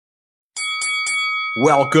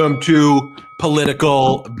Welcome to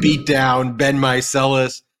Political Beatdown. Ben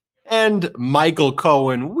Meiselas and Michael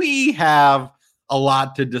Cohen. We have a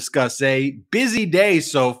lot to discuss. A busy day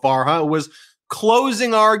so far, huh? It was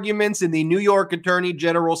closing arguments in the New York Attorney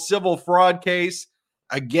General civil fraud case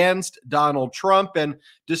against Donald Trump. And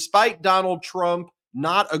despite Donald Trump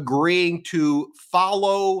not agreeing to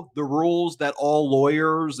follow the rules that all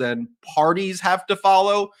lawyers and parties have to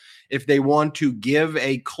follow, if they want to give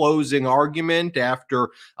a closing argument after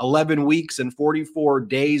 11 weeks and 44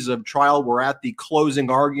 days of trial. We're at the closing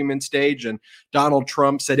argument stage, and Donald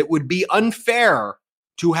Trump said it would be unfair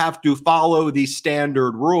to have to follow the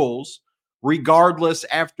standard rules. Regardless,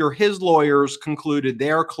 after his lawyers concluded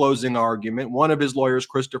their closing argument, one of his lawyers,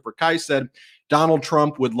 Christopher Kise, said Donald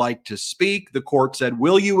Trump would like to speak. The court said,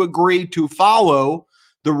 "Will you agree to follow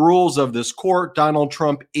the rules of this court?" Donald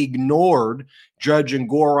Trump ignored Judge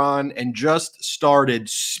Engoron and just started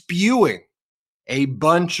spewing a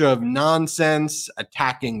bunch of nonsense,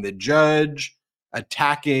 attacking the judge,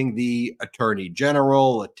 attacking the attorney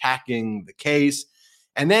general, attacking the case.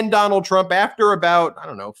 And then Donald Trump, after about,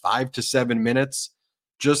 5 to 7 minutes,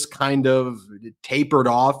 just kind of tapered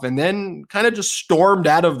off and then kind of just stormed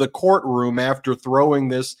out of the courtroom after throwing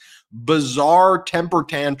this bizarre temper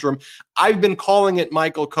tantrum. I've been calling it,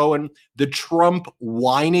 Michael Cohen, the Trump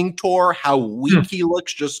whining tour, how weak he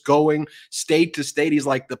looks just going state to state. He's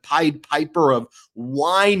like the Pied Piper of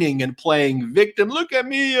whining and playing victim. Look at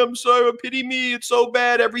me. I'm sorry. Pity me. It's so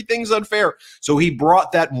bad. Everything's unfair. So he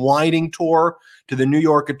brought that whining tour to the New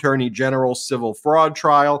York Attorney General's civil fraud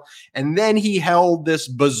trial. And then he held this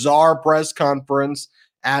bizarre press conference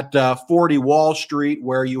at 40 Wall Street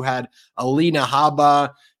where you had Alina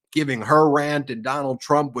Habba giving her rant, and Donald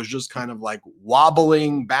Trump was just kind of like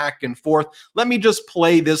wobbling back and forth. Let me just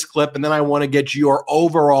play this clip, and then I want to get your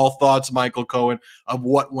overall thoughts, Michael Cohen, of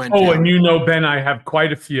what went down. And you know, Ben, I have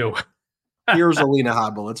quite a few. Here's Alina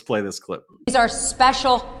Habba. Let's play this clip. These are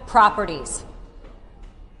special properties.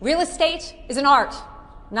 Real estate is an art,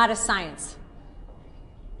 not a science.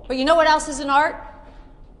 But you know what else is an art?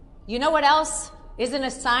 You know what else isn't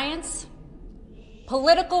a science?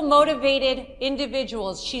 Political motivated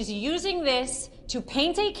individuals. She's using this to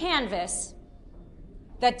paint a canvas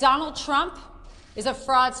that Donald Trump is a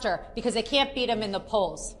fraudster because they can't beat him in the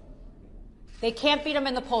polls. They can't beat him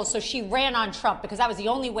in the polls, so she ran on Trump because that was the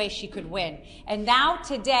only way she could win. And now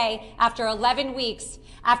today, after 11 weeks,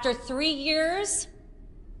 after 3 years,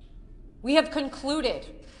 we have concluded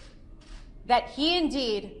that he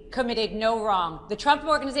indeed committed no wrong. The Trump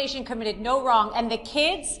organization committed no wrong, and the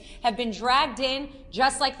kids have been dragged in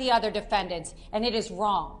just like the other defendants, and it is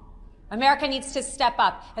wrong. America needs to step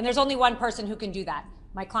up, and there's only one person who can do that.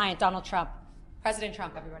 My client, Donald Trump. President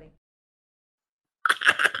Trump, everybody.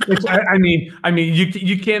 I mean,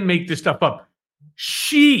 you can't make this stuff up.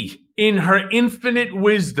 She, in her infinite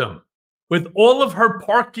wisdom, with all of her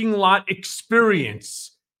parking lot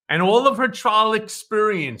experience and all of her trial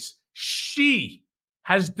experience, she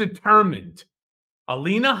has determined,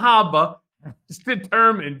 Alina Habba has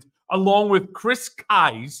determined, along with Chris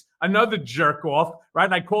Kise, another jerk off,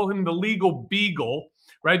 right? I call him the legal beagle,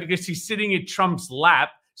 right? Because he's sitting at Trump's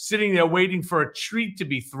lap, sitting there waiting for a treat to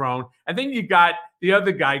be thrown. And then you got the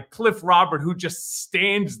other guy, Cliff Robert, who just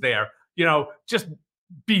stands there, just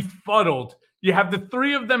befuddled. You have the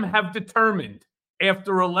three of them have determined,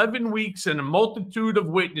 after 11 weeks and a multitude of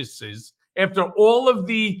witnesses, after all of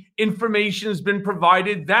the information has been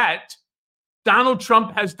provided, that Donald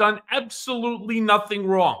Trump has done absolutely nothing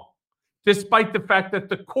wrong, despite the fact that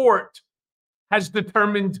the court has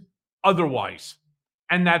determined otherwise.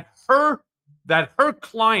 And that her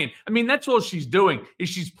client, that's all she's doing, is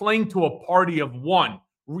she's playing to a party of one,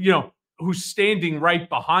 who's standing right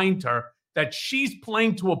behind her, that she's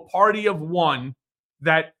playing to a party of one,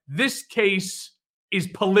 that this case is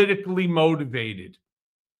politically motivated.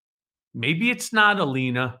 Maybe it's not,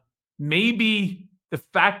 Alina. Maybe the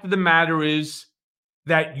fact of the matter is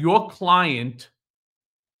that your client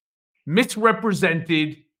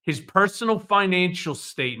misrepresented his personal financial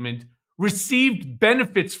statement, received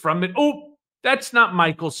benefits from it. Oh, that's not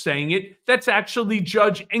Michael saying it. That's actually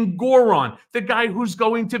Judge Engoron, the guy who's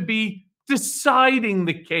going to be deciding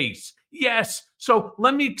the case. Yes. So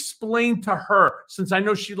let me explain to her, since I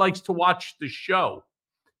know she likes to watch the show.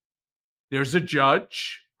 There's a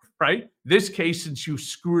judge, right? This case, since you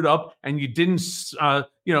screwed up and you didn't,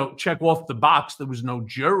 check off the box, there was no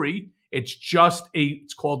jury.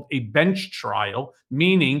 It's called a bench trial,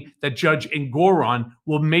 meaning that Judge Engoron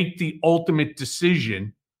will make the ultimate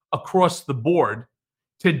decision across the board.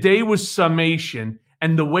 Today was summation.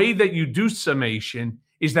 And the way that you do summation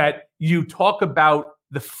is that you talk about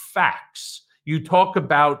the facts. You talk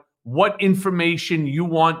about what information you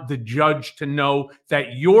want the judge to know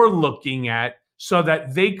that you're looking at so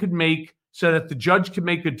that the judge can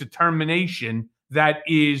make a determination that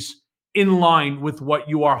is in line with what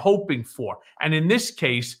you are hoping for. And in this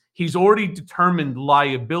case, he's already determined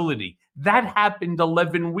liability. That happened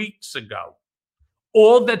 11 weeks ago.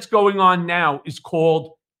 All that's going on now is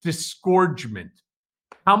called disgorgement.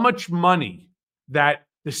 How much money that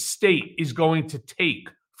the state is going to take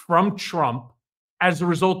from Trump as a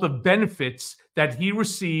result of benefits that he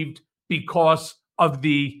received because of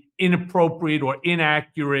the inappropriate or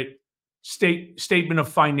inaccurate statement of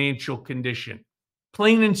financial condition.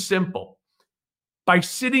 Plain and simple. By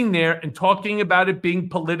sitting there and talking about it being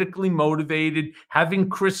politically motivated, having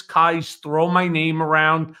Chris Kise throw my name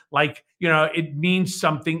around like, it means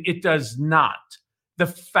something, it does not. The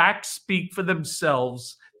facts speak for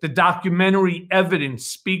themselves. The documentary evidence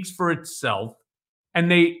speaks for itself.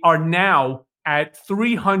 And they are now at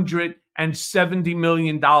 $370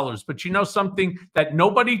 million. But you know something that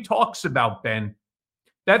nobody talks about, Ben?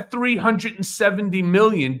 That $370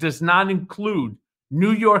 million does not include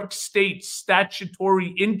New York State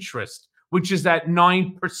statutory interest, which is at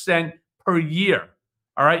 9% per year.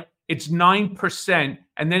 All right. It's 9%,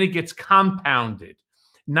 and then it gets compounded.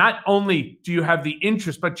 Not only do you have the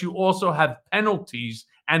interest, but you also have penalties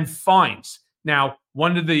and fines. Now,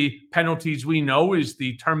 one of the penalties we know is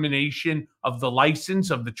the termination of the license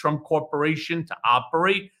of the Trump Corporation to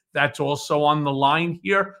operate. That's also on the line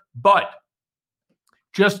here. But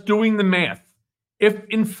just doing the math, if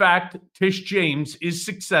in fact Tish James is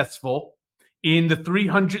successful in the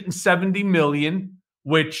 $370 million,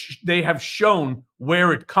 which they have shown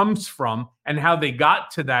where it comes from and how they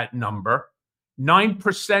got to that number,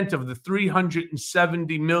 9% of the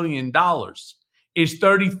 $370 million is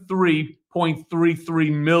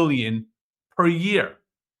 $33.33 million per year.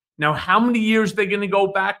 Now, how many years are they going to go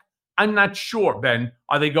back? I'm not sure, Ben.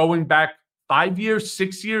 Are they going back 5 years,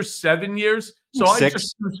 6 years, 7 years? So Six. I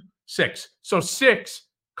just use 6. So 6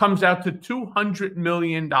 comes out to $200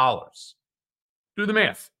 million. Do the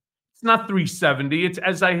math. It's not 370. It's,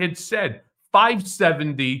 as I had said,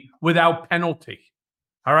 570 without penalty.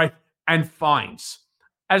 All right. And fines.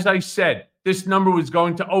 As I said, this number was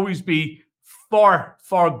going to always be far,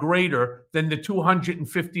 far greater than the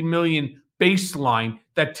 $250 million baseline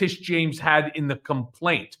that Tish James had in the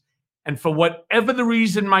complaint. And for whatever the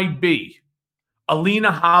reason might be,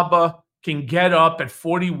 Alina Habba can get up at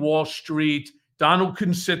 40 Wall Street. Donald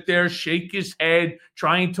can sit there, shake his head,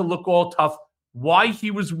 trying to look all tough. Why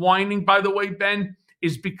he was whining, by the way, Ben,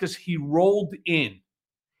 is because he rolled in.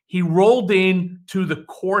 He rolled in to the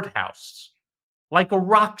courthouse like a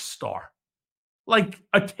rock star, like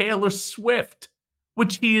a Taylor Swift,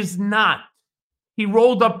 which he is not. He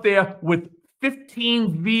rolled up there with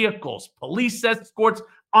 15 vehicles, police escorts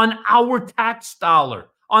on our tax dollar,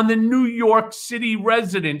 on the New York City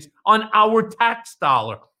residents, on our tax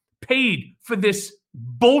dollar, paid for this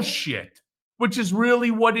bullshit, which is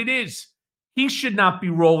really what it is. He should not be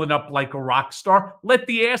rolling up like a rock star. Let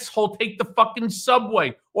the asshole take the fucking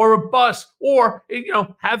subway or a bus or,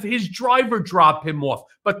 have his driver drop him off.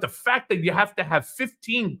 But the fact that you have to have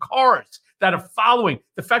 15 cars that are following,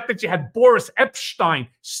 the fact that you had Boris Epstein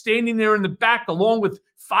standing there in the back along with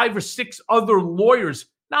 5 or 6 other lawyers,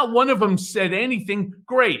 not one of them said anything.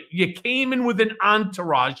 Great. You came in with an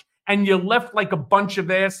entourage and you left like a bunch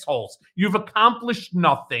of assholes. You've accomplished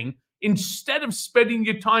nothing. Instead of spending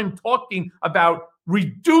your time talking about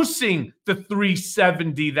reducing the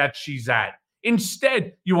 370 that she's at,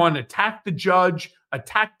 instead, you want to attack the judge,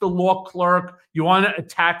 attack the law clerk. You want to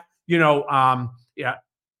attack,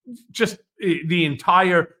 just the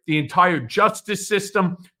entire justice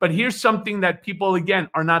system. But here's something that people, again,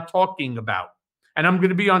 are not talking about. And I'm going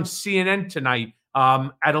to be on CNN tonight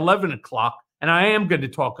at 11 o'clock, and I am going to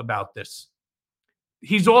talk about this.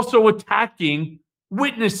 He's also attacking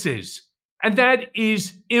witnesses, and that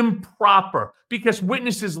is improper because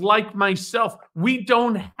witnesses like myself, we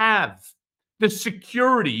don't have the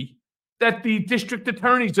security that the district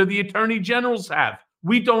attorneys or the attorney generals have.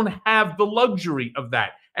 We don't have the luxury of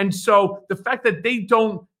that. And so the fact that they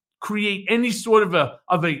don't create any sort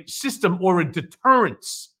of a system or a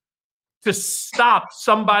deterrence to stop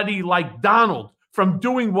somebody like Donald from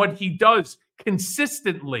doing what he does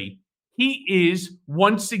consistently, he is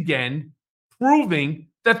once again proving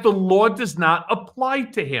that the law does not apply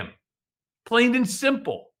to him. Plain and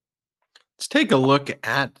simple. Let's take a look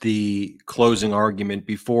at the closing argument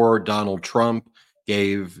before Donald Trump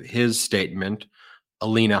gave his statement.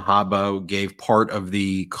 Alina Habba gave part of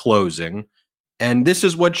the closing. And this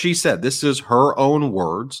is what she said. This is her own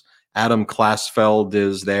words. Adam Klasfeld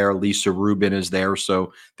is there. Lisa Rubin is there.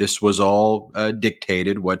 So this was all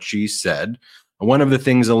dictated, what she said. One of the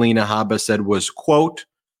things Alina Habba said was, quote,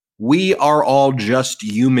 "We are all just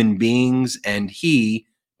human beings, and he,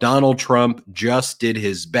 Donald Trump, just did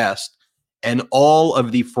his best." And all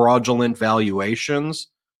of the fraudulent valuations,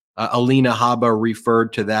 Alina Habba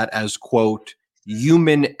referred to that as, quote,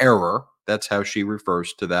 "human error." That's how she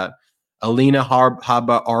refers to that. Alina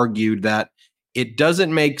Habba argued that it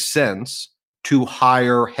doesn't make sense to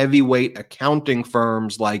hire heavyweight accounting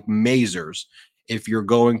firms like Mazars if you're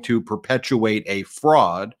going to perpetuate a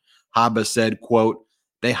fraud. Habba said, quote,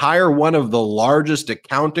 "They hire one of the largest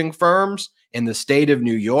accounting firms in the state of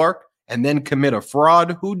New York and then commit a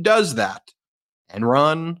fraud. Who does that?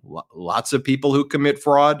 Enron, lots of people who commit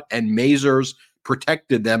fraud, and Mazars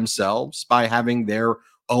protected themselves by having their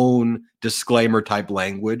own disclaimer type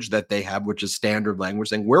language that they have, which is standard language,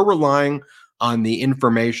 saying we're relying on the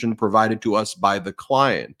information provided to us by the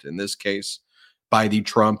client, in this case, by the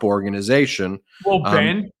Trump organization." Well,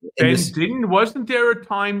 This, wasn't there a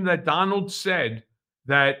time that Donald said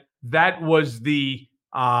that that was the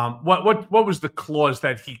what was the clause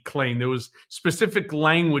that he claimed? There was specific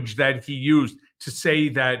language that he used to say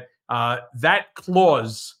that that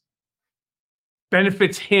clause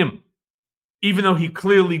benefits him, even though he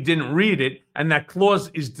clearly didn't read it, and that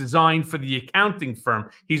clause is designed for the accounting firm.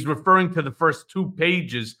 He's referring to the first 2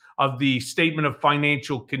 pages of the statement of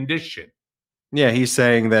financial condition. yeah, he's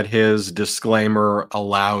saying that his disclaimer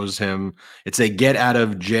allows him, it's a get out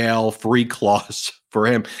of jail free clause for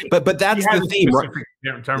him. But that's the theme, right?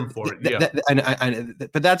 Term for it, yeah.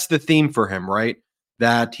 But that's the theme for him, right?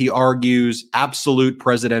 That he argues absolute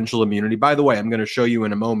presidential immunity. By the way, I'm going to show you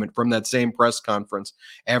in a moment from that same press conference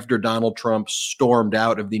after Donald Trump stormed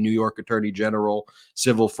out of the New York Attorney General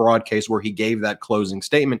civil fraud case where he gave that closing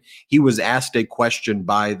statement. He was asked a question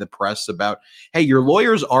by the press about, hey, your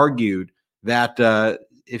lawyers argued that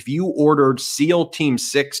if you ordered SEAL Team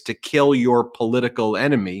 6 to kill your political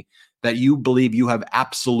enemy, that you believe you have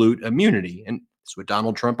absolute immunity. And that's what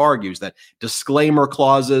Donald Trump argues, that disclaimer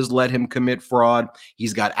clauses let him commit fraud.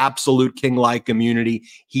 He's got absolute king-like immunity.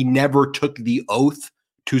 He never took the oath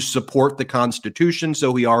to support the Constitution,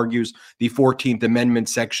 so he argues the 14th Amendment,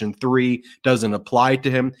 Section 3 doesn't apply to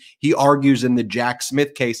him. He argues in the Jack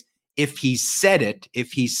Smith case, if he said it,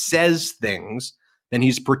 if he says things, then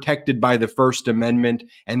he's protected by the First Amendment,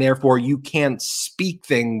 and therefore you can't speak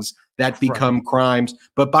things that become crimes.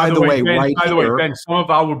 But by the way, Ben, some of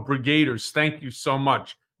our brigaders, thank you so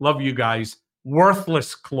much. Love you guys.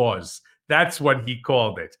 Worthless clause. That's what he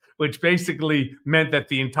called it, which basically meant that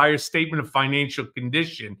the entire statement of financial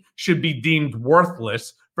condition should be deemed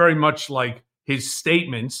worthless, very much like his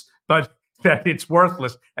statements, but that it's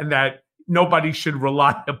worthless and that nobody should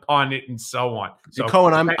rely upon it, and so on. So,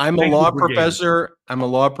 Cohen, I'm a law professor. I'm a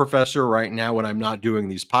law professor right now when I'm not doing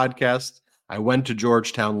these podcasts. I went to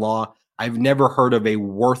Georgetown Law. I've never heard of a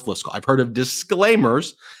worthless clause. I've heard of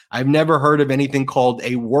disclaimers. I've never heard of anything called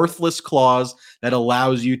a worthless clause that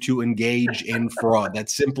allows you to engage in fraud. That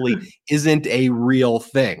simply isn't a real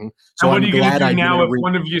thing. So and what are you going to do now if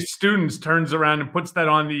one of your students turns around and puts that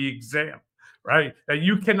on the exam, right? That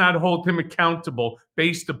you cannot hold him accountable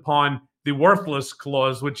based upon the worthless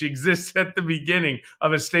clause, which exists at the beginning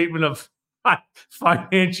of a statement of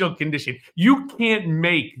financial condition. You can't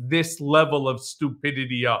make this level of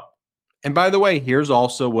stupidity up. And by the way, here's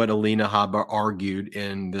also what Alina Habba argued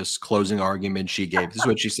in this closing argument she gave. This is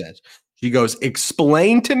what she says. She goes,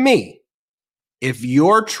 explain to me, if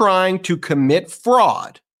you're trying to commit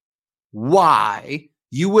fraud, why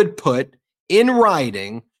you would put in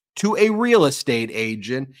writing to a real estate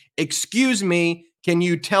agent, excuse me, can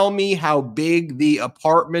you tell me how big the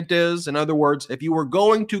apartment is? In other words, if you were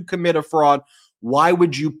going to commit a fraud, why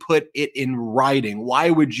would you put it in writing?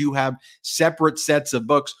 Why would you have separate sets of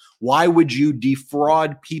books? Why would you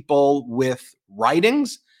defraud people with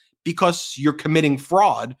writings? Because you're committing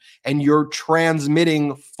fraud and you're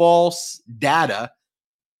transmitting false data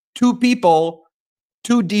to people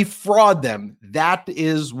to defraud them. That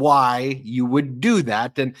is why you would do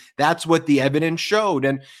that. And that's what the evidence showed.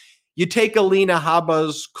 And you take Alina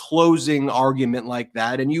Habba's closing argument like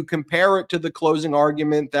that, and you compare it to the closing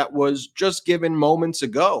argument that was just given moments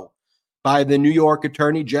ago by the New York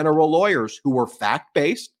Attorney General lawyers, who were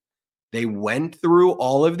fact-based. They went through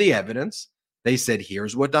all of the evidence. They said,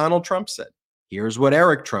 here's what Donald Trump said. Here's what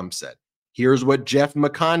Eric Trump said. Here's what Jeff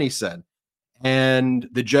McConney said. And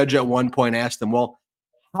the judge at one point asked them, well,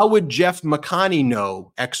 how would Jeff McConney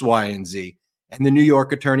know X, Y, and Z? And the New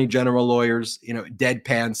York Attorney General lawyers,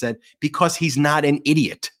 deadpan said, because he's not an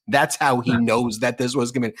idiot. That's how he knows that this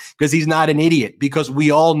was going to, because he's not an idiot, because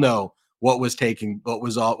we all know what was taking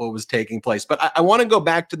place. But I want to go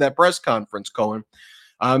back to that press conference, Cohen,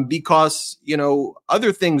 because,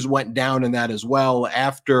 other things went down in that as well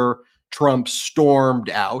after Trump stormed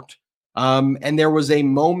out. And there was a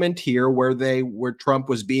moment here where Trump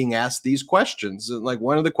was being asked these questions. Like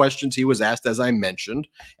one of the questions he was asked, as I mentioned,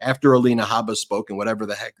 after Alina Habba spoke, and whatever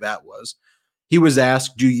the heck that was, he was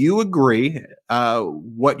asked, do you agree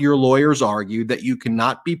what your lawyers argued, that you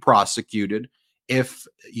cannot be prosecuted if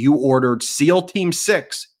you ordered SEAL Team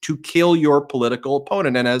 6 to kill your political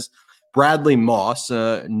opponent? And as Bradley Moss,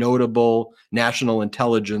 a notable national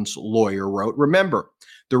intelligence lawyer, wrote, remember,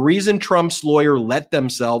 the reason Trump's lawyer let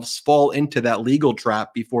themselves fall into that legal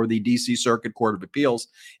trap before the D.C. Circuit Court of Appeals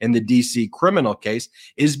in the D.C. criminal case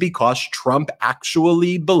is because Trump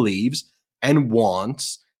actually believes and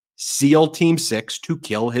wants SEAL Team 6 to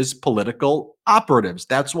kill his political operatives.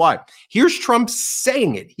 That's why. Here's Trump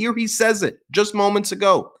saying it. Here he says it just moments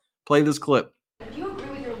ago. Play this clip. Do you agree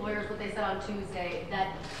with your lawyers what they said on Tuesday,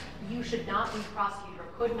 that you should not be prosecuted,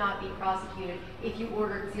 could not be prosecuted if you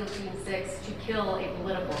ordered SEAL Team 6 to kill a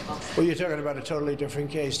political opponent? Well, you're talking about a totally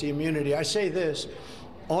different case, the immunity. I say this,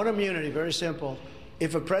 on immunity, very simple.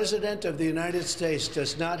 If a president of the United States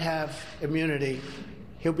does not have immunity,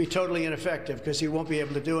 he'll be totally ineffective because he won't be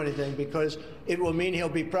able to do anything, because it will mean he'll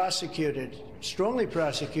be prosecuted, strongly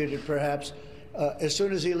prosecuted perhaps, as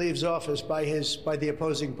soon as he leaves office by the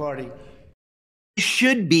opposing party. You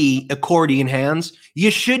should be, accordion hands,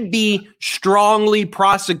 you should be strongly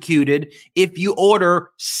prosecuted if you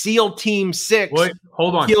order SEAL Team 6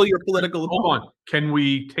 hold on. kill your political opponent. Hold on. Can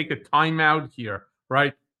we take a timeout here,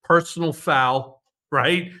 right? Personal foul,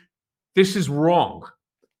 right? This is wrong.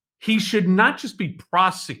 He should not just be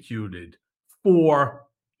prosecuted for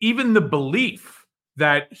even the belief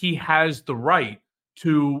that he has the right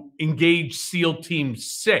to engage SEAL Team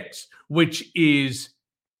 6, which is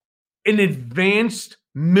an advanced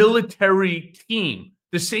military team,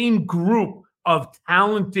 the same group of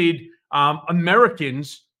talented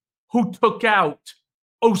Americans who took out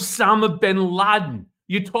Osama bin Laden.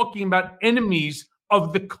 You're talking about enemies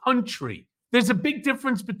of the country. There's a big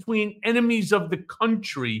difference between enemies of the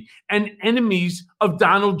country and enemies of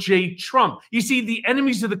Donald J. Trump. You see, the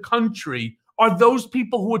enemies of the country are those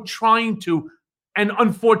people who are trying to, and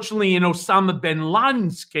unfortunately in Osama bin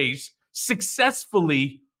Laden's case,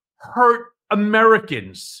 successfully hurt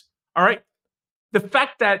Americans. All right. The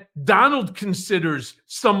fact that Donald considers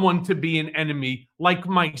someone to be an enemy, like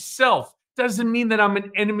myself, doesn't mean that I'm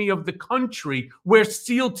an enemy of the country, where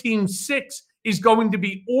SEAL Team 6 is going to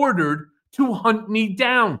be ordered to hunt me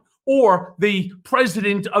down, or the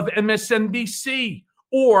president of MSNBC,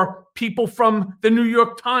 or people from the New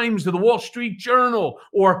York Times or the Wall Street Journal,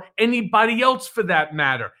 or anybody else for that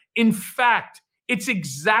matter. In fact, it's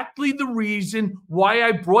exactly the reason why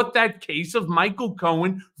I brought that case of Michael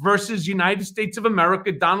Cohen versus United States of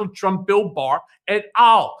America, Donald Trump, Bill Barr, et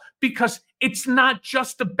al. Because it's not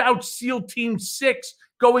just about SEAL Team 6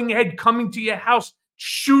 going ahead, coming to your house,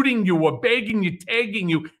 shooting you or bagging you, tagging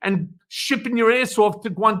you, and shipping your ass off to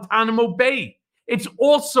Guantanamo Bay. It's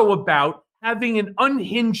also about having an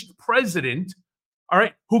unhinged president, all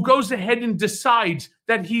right, who goes ahead and decides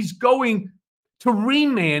that he's going to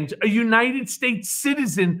remand a United States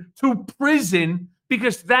citizen to prison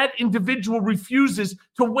because that individual refuses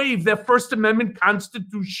to waive their First Amendment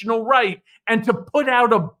constitutional right, and to put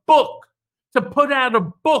out a book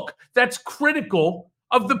that's critical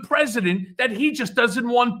of the president that he just doesn't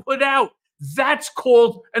want put out. That's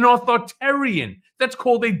called an authoritarian. That's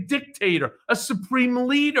called a dictator, a supreme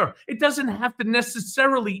leader. It doesn't have to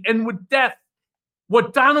necessarily end with death.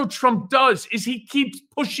 What Donald Trump does is he keeps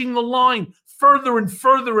pushing the line further and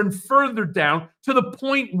further and further down, to the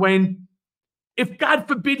point when, if God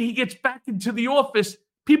forbid he gets back into the office,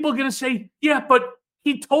 people are going to say, yeah, but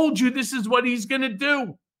he told you this is what he's going to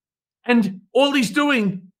do. And all he's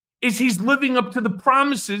doing is he's living up to the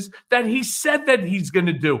promises that he said that he's going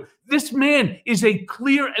to do. This man is a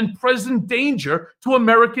clear and present danger to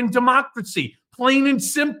American democracy, plain and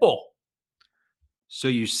simple. So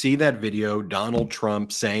you see that video, Donald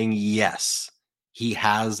Trump saying, yes, he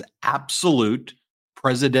has absolute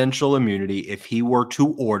presidential immunity if he were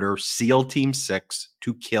to order SEAL Team 6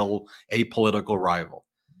 to kill a political rival.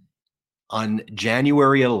 On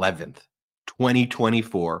January 11th,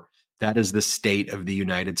 2024, that is the state of the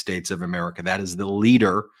United States of America. That is the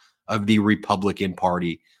leader of the Republican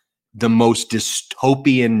Party. The most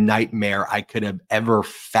dystopian nightmare I could have ever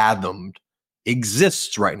fathomed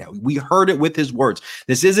exists right now. We heard it with his words.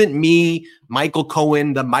 This isn't me, Michael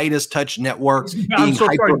Cohen, the Midas Touch Network, I'm being so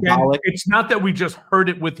sorry, Ben. hyperbolic. It's not that we just heard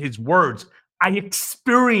it with his words. I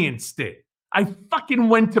experienced it. I fucking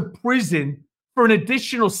went to prison for an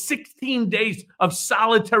additional 16 days of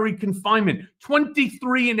solitary confinement,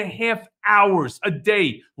 23 and a half hours a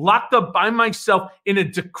day, locked up by myself in a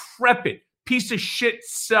decrepit piece of shit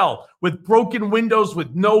cell with broken windows,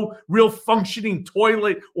 with no real functioning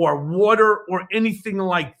toilet or water or anything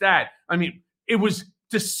like that. I mean, it was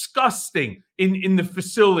disgusting in the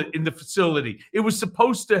facility. It was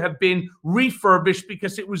supposed to have been refurbished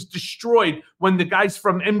because it was destroyed when the guys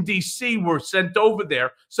from MDC were sent over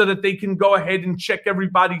there so that they can go ahead and check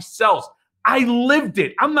everybody's cells. I lived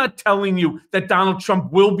it. I'm not telling you that Donald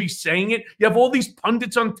Trump will be saying it. You have all these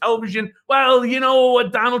pundits on television. Well, you know,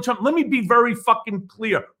 Donald Trump. Let me be very fucking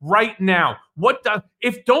clear right now.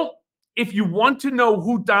 If you want to know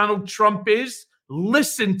who Donald Trump is,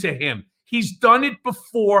 listen to him. He's done it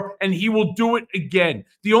before and he will do it again.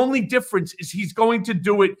 The only difference is he's going to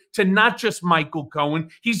do it to not just Michael Cohen.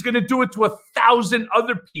 He's going to do it to 1,000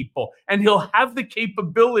 other people. And he'll have the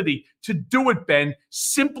capability to do it, Ben,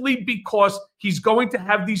 simply because he's going to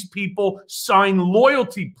have these people sign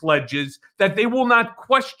loyalty pledges that they will not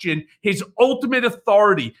question his ultimate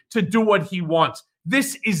authority to do what he wants.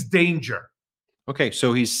 This is danger. Okay,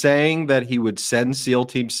 so he's saying that he would send SEAL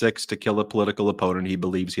Team 6 to kill a political opponent. He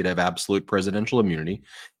believes he'd have absolute presidential immunity.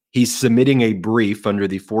 He's submitting a brief under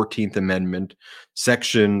the 14th Amendment,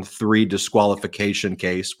 Section 3 disqualification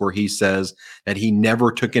case, where he says that he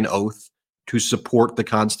never took an oath to support the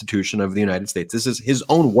Constitution of the United States. This is his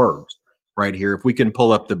own words right here. If we can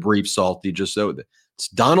pull up the brief, Salty, just so that it's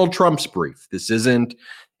Donald Trump's brief. This isn't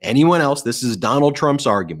anyone else. This is Donald Trump's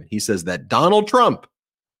argument. He says that Donald Trump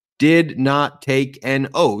did not take an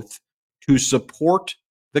oath to support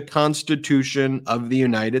the Constitution of the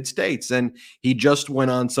United States. And he just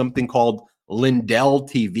went on something called Lindell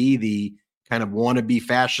TV, the kind of wannabe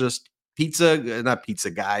fascist not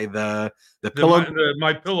pizza guy, the pillow,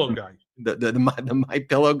 my pillow guy, the my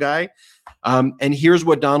pillow guy. And here's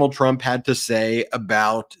what Donald Trump had to say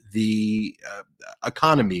about the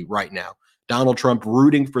economy right now. Donald Trump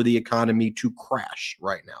rooting for the economy to crash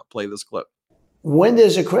right now. Play this clip. When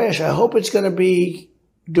there's a crash, I hope it's going to be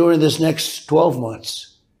during this next 12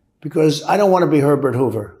 months, because I don't want to be Herbert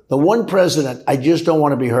Hoover. The one president, I just don't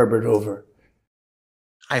want to be Herbert Hoover.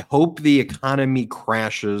 I hope the economy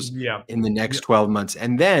crashes in the next 12 months.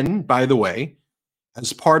 And then, by the way,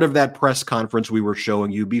 as part of that press conference we were showing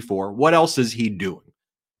you before, what else is he doing?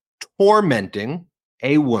 Tormenting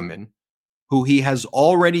a woman who he has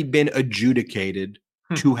already been adjudicated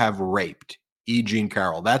to have raped. E. Jean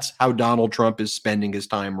Carroll. That's how Donald Trump is spending his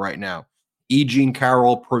time right now. E. Jean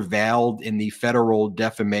Carroll prevailed in the federal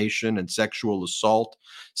defamation and sexual assault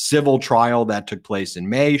civil trial that took place in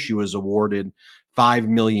May. She was awarded $5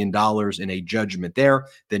 million in a judgment there.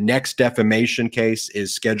 The next defamation case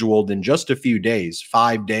is scheduled in just a few days,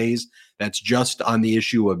 5 days. That's just on the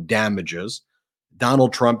issue of damages.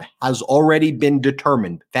 Donald Trump has already been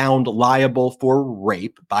determined, found liable for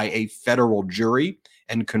rape by a federal jury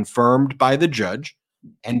and confirmed by the judge.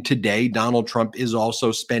 And today, Donald Trump is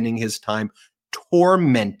also spending his time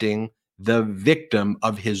tormenting the victim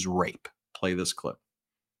of his rape. Play this clip.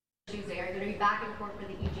 Tuesday, are you going to be back in court for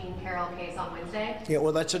the E. Jean Carroll case on Wednesday? Yeah,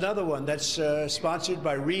 well, that's another one. That's sponsored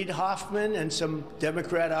by Reid Hoffman and some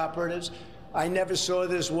Democrat operatives. I never saw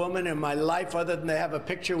this woman in my life other than to have a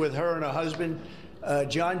picture with her and her husband,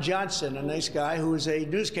 John Johnson, a nice guy who was a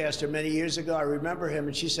newscaster many years ago. I remember him,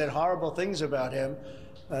 and she said horrible things about him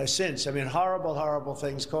since. I mean, horrible, horrible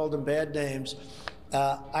things, called him bad names.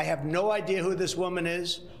 I have no idea who this woman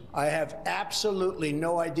is. I have absolutely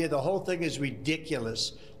no idea. The whole thing is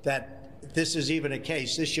ridiculous that this is even a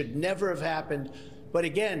case. This should never have happened. But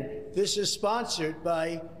again, this is sponsored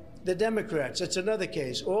by the Democrats. It's another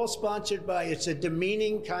case, all sponsored by, it's a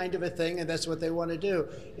demeaning kind of a thing, and that's what they want to do.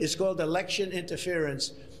 It's called election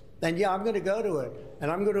interference. And yeah, I'm going to go to it,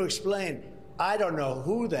 and I'm going to explain. I don't know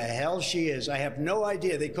who the hell she is. I have no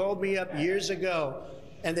idea. They called me up years ago,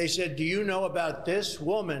 and they said, do you know about this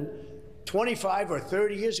woman 25 or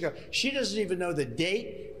 30 years ago? She doesn't even know the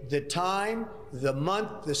date, the time, the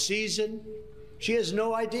month, the season. She has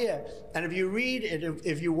no idea. And if you read and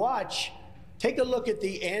if you watch, take a look at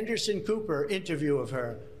the Anderson Cooper interview of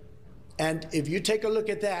her. And if you take a look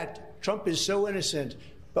at that, Trump is so innocent,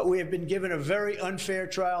 but we have been given a very unfair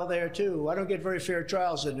trial there, too. I don't get very fair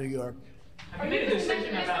trials in New York.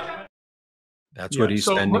 That's what he's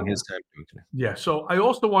spending his time doing today. Yeah. So I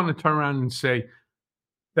also want to turn around and say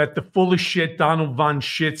that the full of shit Donald Von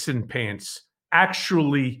Shits and Pants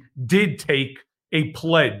actually did take a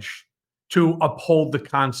pledge to uphold the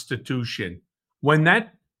Constitution. When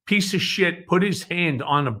that piece of shit put his hand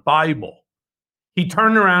on a Bible, he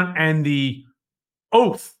turned around and the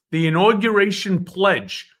oath, the inauguration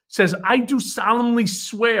pledge, says, "I do solemnly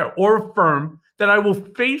swear or affirm that I will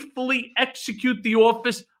faithfully execute the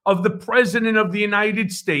office of the President of the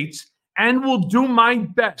United States and will do my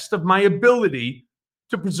best of my ability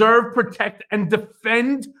to preserve, protect, and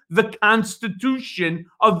defend the Constitution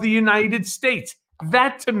of the United States."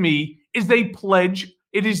 That to me is a pledge.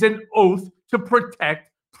 It is an oath to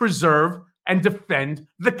protect, preserve, and defend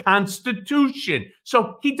the Constitution.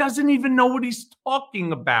 So he doesn't even know what he's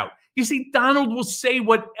talking about. You see, Donald will say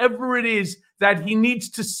whatever it is that he needs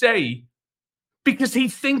to say because he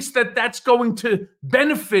thinks that that's going to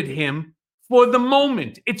benefit him for the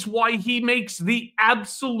moment. It's why he makes the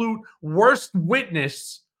absolute worst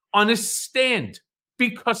witness on a stand,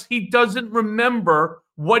 because he doesn't remember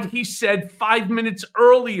what he said 5 minutes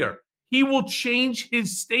earlier. He will change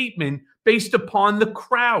his statement based upon the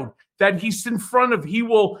crowd that he's in front of. He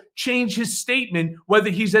will change his statement whether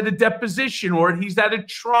he's at a deposition or he's at a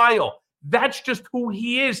trial. That's just who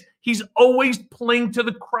he is. He's always playing to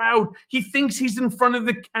the crowd. He thinks he's in front of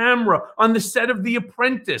the camera on the set of The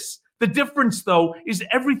Apprentice. The difference, though, is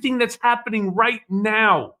everything that's happening right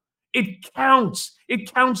now. It counts.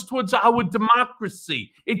 It counts towards our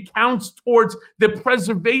democracy. It counts towards the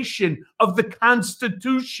preservation of the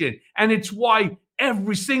Constitution. And it's why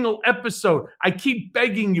every single episode, I keep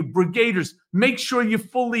begging you, brigaders, make sure you're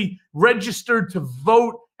fully registered to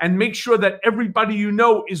vote and make sure that everybody you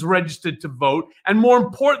know is registered to vote. And more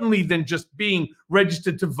importantly than just being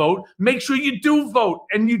registered to vote, make sure you do vote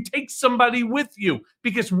and you take somebody with you,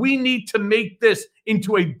 because we need to make this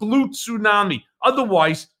into a blue tsunami.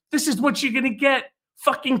 Otherwise, this is what you're going to get.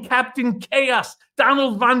 Fucking Captain Chaos,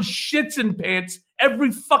 Donald von Schitzenpants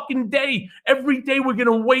every fucking day. Every day we're going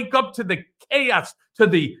to wake up to the chaos, to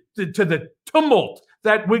the tumult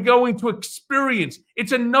that we're going to experience.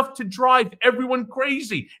 It's enough to drive everyone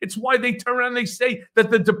crazy. It's why they turn around and they say that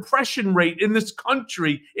the depression rate in this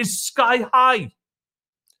country is sky high.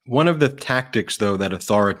 One of the tactics, though, that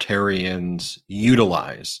authoritarians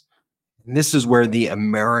utilize, and this is where the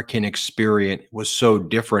American experience was so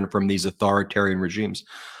different from these authoritarian regimes.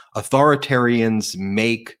 Authoritarians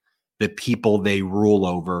make the people they rule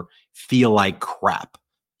over feel like crap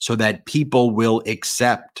so that people will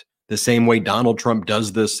accept, the same way Donald Trump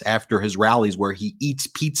does this after his rallies, where he eats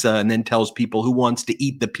pizza and then tells people who wants to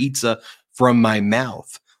eat the pizza from my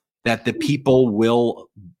mouth, that the people will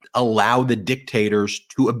allow the dictators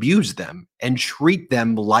to abuse them and treat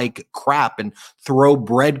them like crap and throw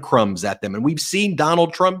breadcrumbs at them. And we've seen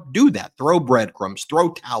Donald Trump do that, throw breadcrumbs, throw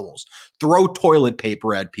towels, throw toilet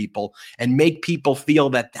paper at people and make people feel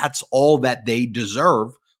that that's all that they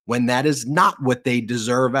deserve, when that is not what they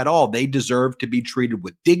deserve at all. They deserve to be treated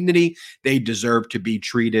with dignity. They deserve to be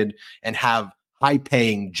treated and have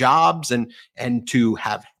high-paying jobs and to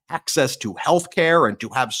have access to health care and to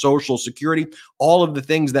have Social Security, all of the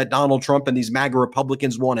things that Donald Trump and these MAGA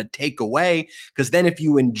Republicans want to take away. Because then if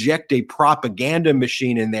you inject a propaganda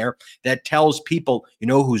machine in there that tells people, you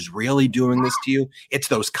know who's really doing this to you? It's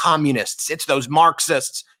those communists, it's those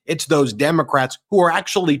Marxists, it's those Democrats who are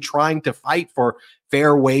actually trying to fight for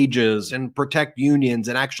fair wages and protect unions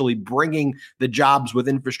and actually bringing the jobs with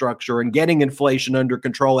infrastructure and getting inflation under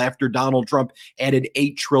control after Donald Trump added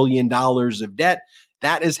 $8 trillion of debt.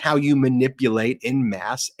 That is how you manipulate in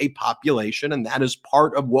mass a population. And that is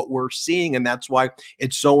part of what we're seeing. And that's why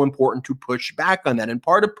it's so important to push back on that. And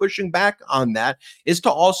part of pushing back on that is to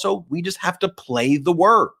also, we just have to play the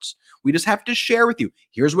words. We just have to share with you.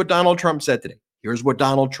 Here's what Donald Trump said today. Here's what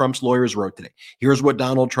Donald Trump's lawyers wrote today. Here's what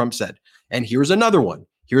Donald Trump said. And here's another one.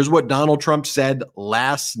 Here's what Donald Trump said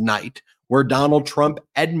last night, where Donald Trump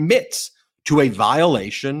admits to a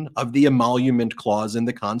violation of the emolument clause in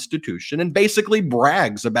the Constitution and basically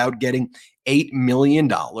brags about getting $8 million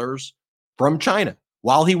from China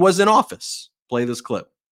while he was in office. Play this clip.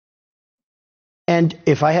 And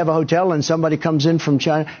if I have a hotel and somebody comes in from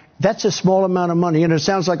China, that's a small amount of money. And it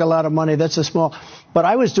sounds like a lot of money. That's a small. But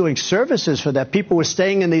I was doing services for that. People were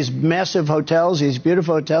staying in these massive hotels, these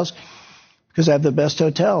beautiful hotels, because I have the best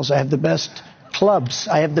hotels. I have the best clubs.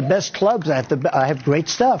 I have the best clubs. I have great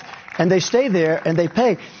stuff. And they stay there and they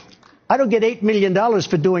pay. I don't get $8 million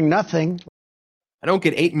for doing nothing. I don't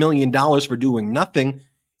get $8 million for doing nothing.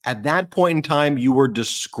 At that point in time, you were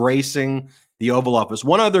disgracing the Oval Office.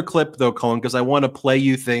 One other clip, though, Cohen, because I want to play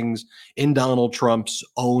you things in Donald Trump's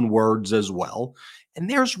own words as well. And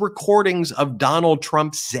there's recordings of Donald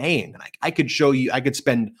Trump saying, and I could show you, I could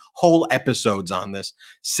spend whole episodes on this,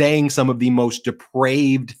 saying some of the most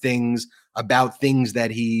depraved things about things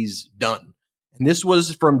that he's done. And this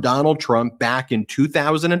was from Donald Trump back in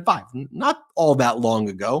 2005, not all that long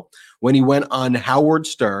ago, when he went on Howard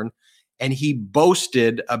Stern and he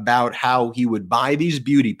boasted about how he would buy these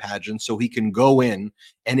beauty pageants so he can go in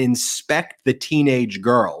and inspect the teenage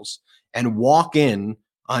girls and walk in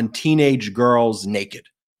on teenage girls naked.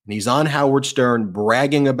 And he's on Howard Stern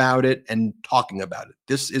bragging about it and talking about it.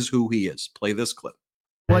 This is who he is. Play this clip.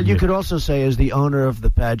 Well, you could also say, as the owner of the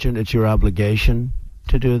pageant, it's your obligation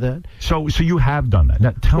to do that. So you have done that.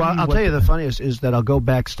 Now, I'll tell you the funniest is that I'll go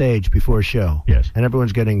backstage before a show. Yes. And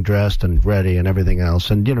everyone's getting dressed and ready and everything else.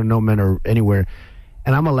 And, no men are anywhere.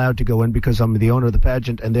 And I'm allowed to go in because I'm the owner of the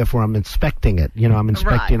pageant, and therefore I'm inspecting it. I'm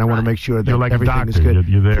inspecting. Right, I want to make sure that you're like everything is good.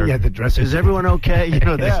 You're there. Yeah, the dress. Is everyone okay?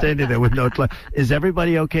 They're standing there with no. Is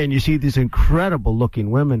everybody okay? And you see these incredible-looking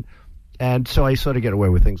women, and so I sort of get away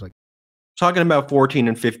with things like. Talking about 14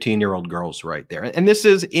 and 15-year-old girls right there. And this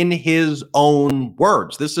is in his own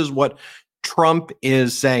words. This is what Trump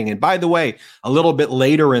is saying. And by the way, a little bit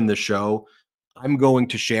later in the show, I'm going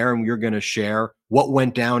to share, and we're going to share what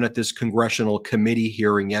went down at this congressional committee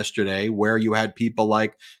hearing yesterday, where you had people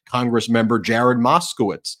like Congressmember Jared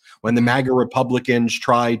Moskowitz, when the MAGA Republicans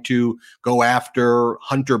tried to go after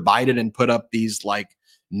Hunter Biden and put up these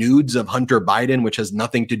nudes of Hunter Biden, which has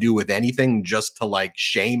nothing to do with anything, just to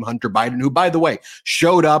shame Hunter Biden, who, by the way,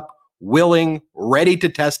 showed up willing, ready to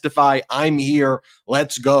testify. I'm here.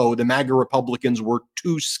 Let's go. The MAGA Republicans were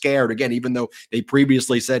too scared. Again, even though they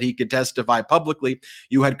previously said he could testify publicly,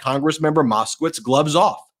 you had Congressmember Moskowitz, gloves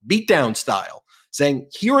off, beatdown style, saying,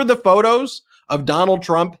 here are the photos of Donald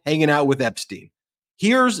Trump hanging out with Epstein.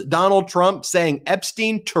 Here's Donald Trump saying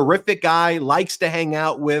Epstein, terrific guy, likes to hang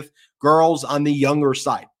out with girls on the younger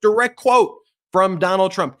side. Direct quote from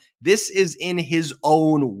Donald Trump. This is in his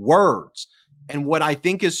own words. And what I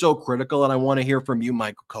think is so critical, and I want to hear from you,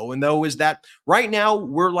 Michael Cohen, though, is that right now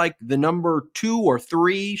we're like the number 2 or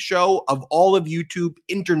 3 show of all of YouTube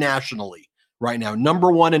internationally right now.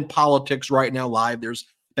 Number 1 in politics right now live. There's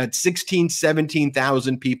that 16,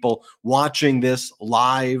 17,000 people watching this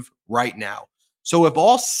live right now. So if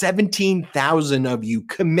all 17,000 of you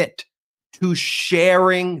commit to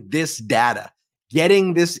sharing this data,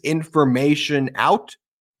 getting this information out,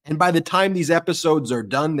 and by the time these episodes are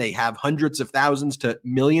done, they have hundreds of thousands to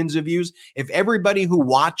millions of views. If everybody who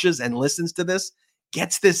watches and listens to this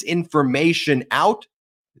gets this information out,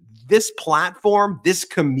 this platform, this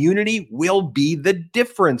community will be the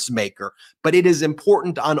difference maker. But it is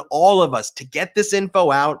important on all of us to get this info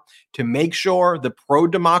out, to make sure the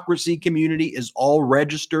pro-democracy community is all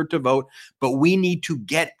registered to vote. But we need to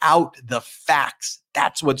get out the facts.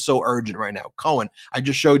 That's what's so urgent right now. Cohen, I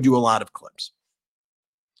just showed you a lot of clips.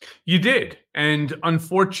 You did. And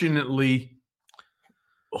unfortunately,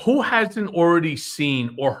 who hasn't already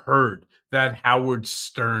seen or heard that Howard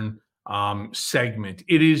Stern segment?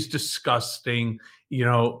 It is disgusting.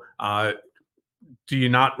 Do you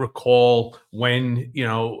not recall when,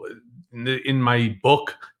 in my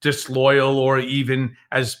book, Disloyal, or even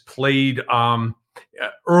as played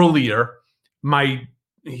earlier,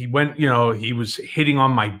 he was hitting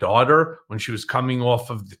on my daughter when she was coming off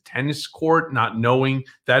of the tennis court, not knowing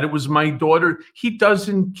that it was my daughter. He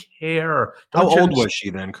doesn't care. How old was she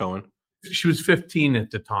then, Cohen? She was 15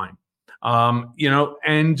 at the time.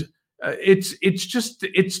 And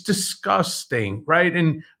it's disgusting, right?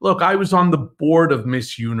 And look, I was on the board of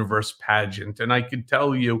Miss Universe pageant, and I can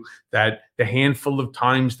tell you that the handful of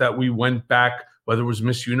times that we went back, whether it was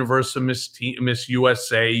Miss Universe or Miss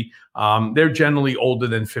USA, they're generally older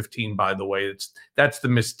than 15, by the way. That's the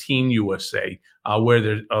Miss Teen USA, where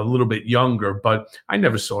they're a little bit younger. But I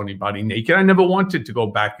never saw anybody naked. I never wanted to go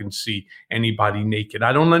back and see anybody naked.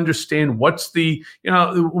 I don't understand what's the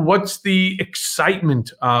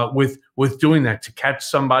excitement with doing that, to catch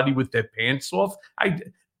somebody with their pants off.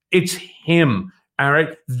 It's him. All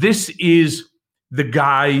right. This is the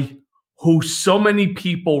guy who so many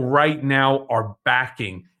people right now are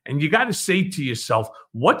backing. And you got to say to yourself,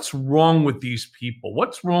 what's wrong with these people?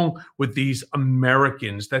 What's wrong with these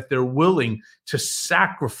Americans that they're willing to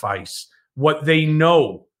sacrifice what they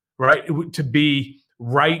know, right, to be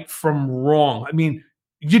right from wrong? I mean,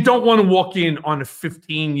 you don't want to walk in on a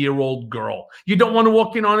 15-year-old girl. You don't want to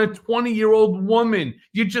walk in on a 20-year-old woman.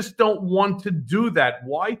 You just don't want to do that.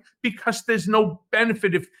 Why? Because there's no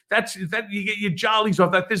benefit. If that you get your jollies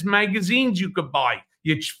off that. There's magazines you could buy.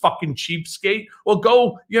 you fucking cheapskate. Or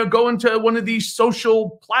go into one of these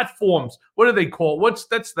social platforms. What do they call?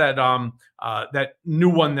 That's that new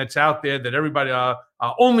one that's out there that everybody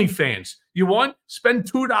OnlyFans. You want?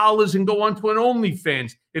 Spend $2 and go onto an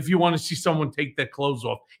OnlyFans if you want to see someone take their clothes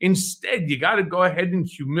off. Instead, you got to go ahead and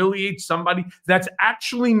humiliate somebody that's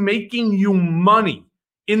actually making you money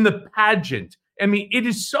in the pageant. I mean,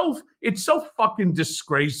 it's so fucking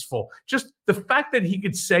disgraceful. Just the fact that he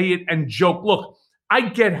could say it and joke. Look, I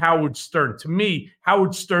get Howard Stern. To me,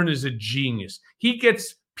 Howard Stern is a genius. He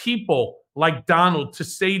gets people like Donald to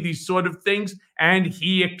say these sort of things, and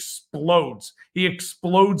he explodes. He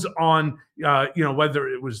explodes on, whether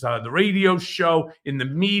it was the radio show, in the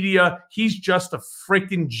media. He's just a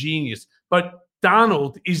freaking genius. But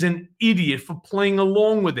Donald is an idiot for playing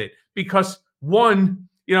along with it because, one,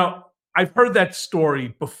 I've heard that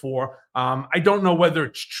story before. I don't know whether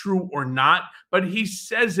it's true or not, but he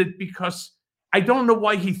says it because I don't know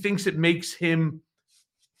why he thinks it makes him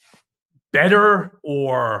better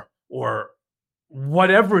or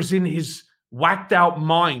whatever's in his whacked out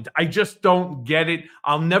mind. I just don't get it.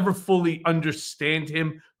 I'll never fully understand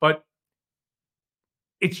him, but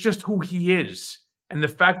it's just who he is. And the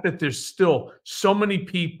fact that there's still so many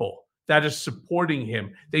people that are supporting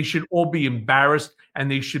him, they should all be embarrassed, and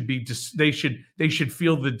they should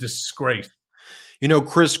feel the disgrace.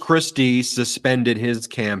 Chris Christie suspended his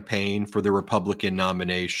campaign for the Republican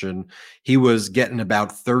nomination. He was getting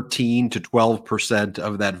about 13 to 12%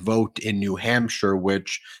 of that vote in New Hampshire,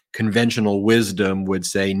 which conventional wisdom would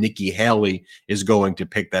say Nikki Haley is going to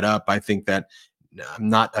pick that up. I think that I'm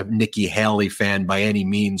not a Nikki Haley fan by any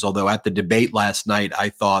means, although at the debate last night, I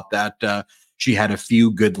thought that she had a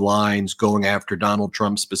few good lines going after Donald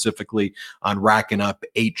Trump, specifically on racking up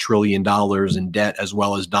 $8 trillion in debt, as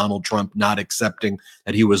well as Donald Trump not accepting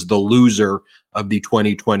that he was the loser of the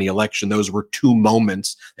 2020 election. Those were two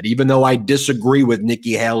moments that, even though I disagree with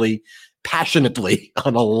Nikki Haley passionately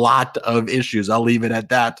on a lot of issues, I'll leave it at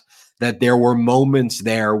that there were moments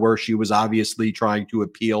there where she was obviously trying to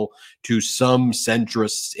appeal to some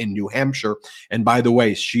centrists in New Hampshire. And by the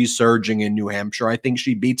way, she's surging in New Hampshire. I think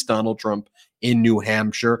she beats Donald Trump in New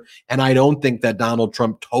Hampshire. And I don't think that Donald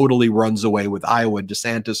Trump totally runs away with Iowa.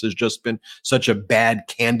 DeSantis has just been such a bad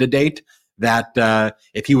candidate that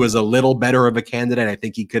if he was a little better of a candidate, I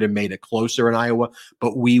think he could have made it closer in Iowa,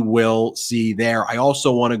 but we will see there. I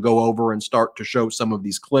also want to go over and start to show some of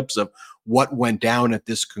these clips of what went down at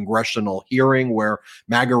this congressional hearing where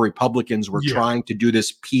MAGA Republicans were trying to do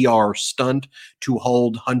this PR stunt to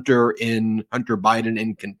hold Hunter Biden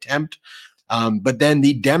in contempt. But then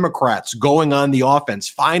the Democrats going on the offense.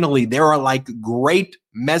 Finally, there are like great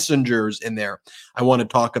messengers in there. I want to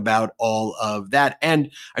talk about all of that.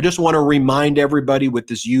 And I just want to remind everybody with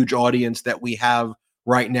this huge audience that we have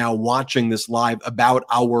right now watching this live about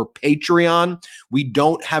our Patreon. We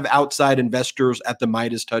don't have outside investors at the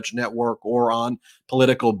Midas Touch Network or on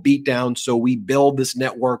Political Beatdown. So we build this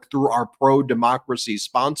network through our pro-democracy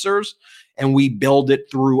sponsors, and we build it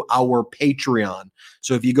through our Patreon.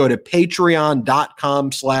 So if you go to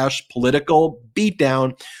patreon.com/political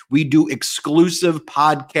beatdown, we do exclusive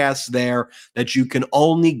podcasts there that you can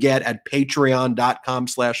only get at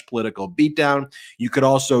patreon.com/political beatdown. You could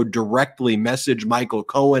also directly message Michael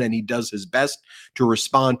Cohen, and he does his best to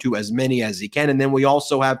respond to as many as he can. And then we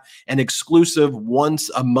also have an exclusive once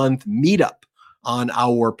a month meetup on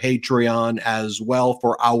our Patreon as well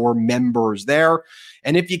for our members there.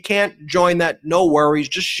 And if you can't join that, no worries.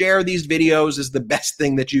 Just share these videos is the best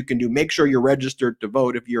thing that you can do. Make sure you're registered to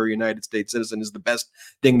vote if you're a United States citizen is the best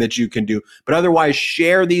thing that you can do. But otherwise,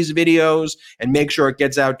 share these videos and make sure it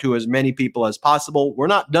gets out to as many people as possible. We're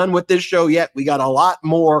not done with this show yet. We got a lot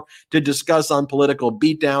more to discuss on Political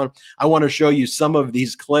Beatdown. I want to show you some of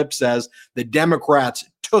these clips as the Democrats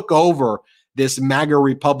took over this MAGA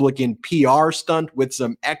Republican PR stunt with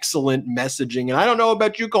some excellent messaging. And I don't know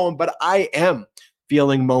about you, Colin, but I am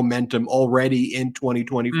feeling momentum already in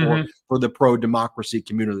 2024 for the pro-democracy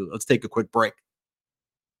community. Let's take a quick break.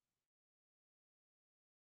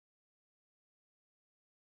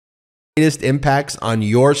 Impacts on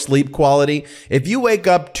your sleep quality. If you wake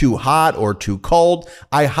up too hot or too cold,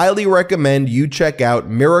 I highly recommend you check out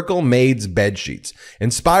Miracle Made's bed sheets.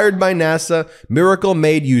 Inspired by NASA, Miracle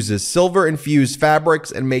Made uses silver-infused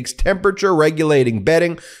fabrics and makes temperature-regulating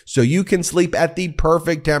bedding so you can sleep at the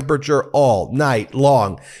perfect temperature all night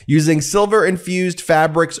long. Using silver-infused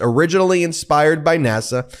fabrics originally inspired by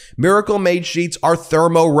NASA, Miracle Made sheets are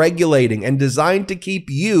thermoregulating and designed to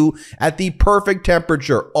keep you at the perfect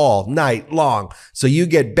temperature all night night long, so you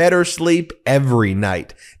get better sleep every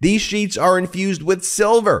night. These sheets are infused with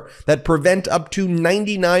silver that prevent up to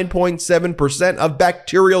 99.7% of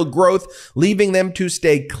bacterial growth, leaving them to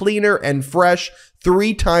stay cleaner and fresh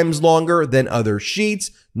 3 times longer than other sheets.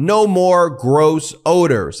 No more gross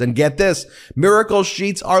odors. And get this, Miracle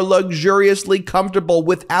sheets are luxuriously comfortable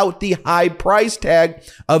without the high price tag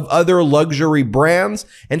of other luxury brands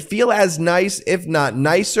and feel as nice, if not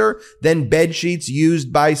nicer, than bed sheets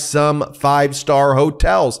used by some 5-star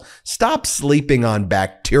hotels. Stop sleeping on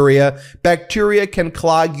bacteria. Bacteria can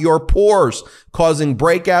clog your pores, causing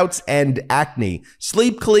breakouts and acne.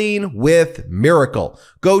 Sleep clean with Miracle.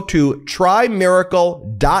 Go to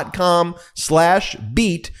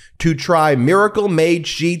trymiracle.com/beat to try Miracle Made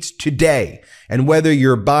sheets today. And whether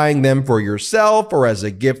you're buying them for yourself or as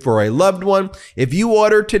a gift for a loved one, if you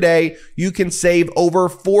order today, you can save over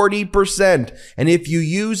 40%. And if you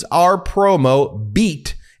use our promo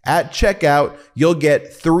BEAT at checkout, you'll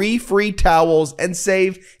get 3 free towels and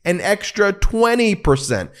save an extra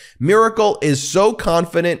 20%. Miracle is so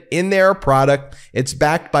confident in their product, it's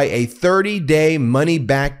backed by a 30-day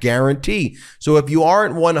money-back guarantee. So if you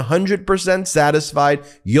aren't 100% satisfied,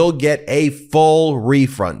 you'll get a full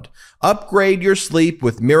refund. Upgrade your sleep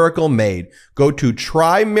with Miracle Made. Go to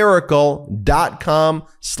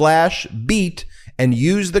trymiracle.com/beat and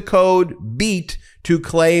use the code BEAT to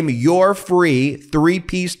claim your free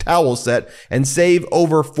 3-piece towel set and save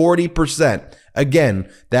over 40%. Again,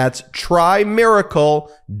 that's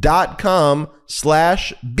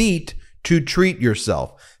trymiracle.com/beat to treat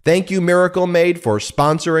yourself. Thank you, Miracle Made, for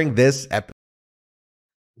sponsoring this episode.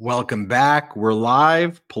 Welcome back. We're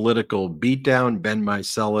live. Political Beatdown. Ben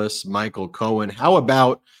Meiselas, Michael Cohen. How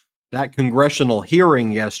about that congressional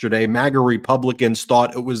hearing yesterday? MAGA Republicans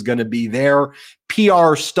thought it was going to be their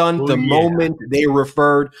PR stunt the moment they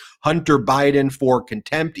referred Hunter Biden for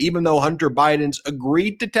contempt, even though Hunter Biden's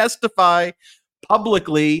agreed to testify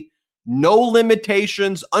publicly, no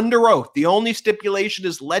limitations, under oath. The only stipulation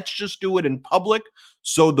is let's just do it in public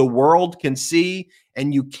so the world can see,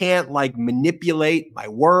 and you can't like manipulate my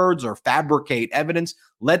words or fabricate evidence.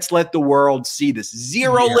 Let's let the world see this.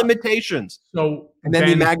 Zero limitations. And then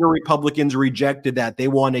the MAGA Republicans rejected that. They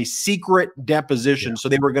want a secret deposition. So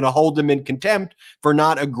they were going to hold him in contempt for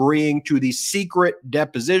not agreeing to the secret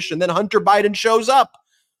deposition. Then Hunter Biden shows up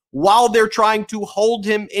while they're trying to hold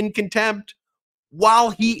him in contempt,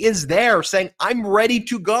 while he is there saying, I'm ready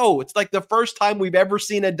to go. It's like the first time we've ever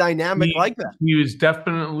seen a dynamic like that. He was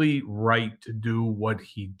definitely right to do what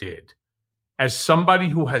he did. As somebody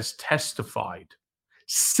who has testified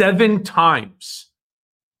 7 times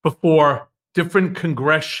before different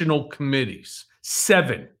congressional committees,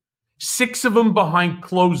 7, 6 of them behind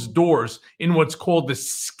closed doors in what's called the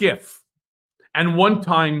skiff, and 1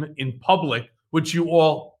 time in public, which you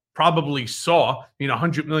all probably saw.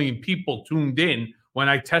 100 million people tuned in when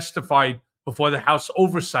I testified before the House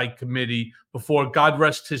Oversight Committee, before, God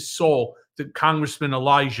rest his soul, the Congressman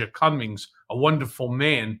Elijah Cummings, a wonderful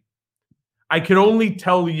man. I can only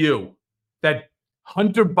tell you that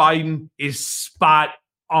Hunter Biden is spot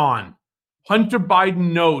on. Hunter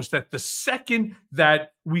Biden knows that the second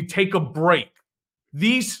that we take a break,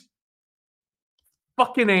 these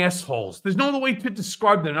fucking assholes, there's no other way to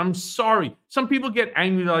describe them. I'm sorry. Some people get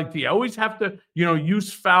angry like I always have to,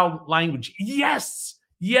 use foul language. Yes,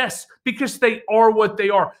 because they are what they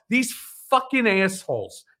are. These fucking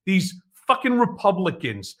assholes, these fucking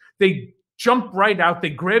Republicans, they jump right out,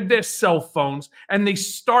 they grab their cell phones, and they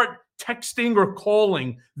start texting or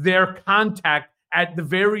calling their contact at the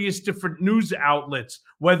various different news outlets,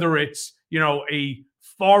 whether it's, a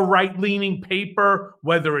far right-leaning paper,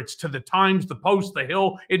 whether it's to the Times, the Post, the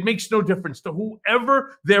Hill, it makes no difference, to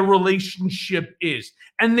whoever their relationship is.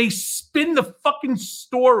 And they spin the fucking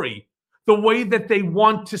story the way that they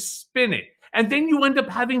want to spin it. And then you end up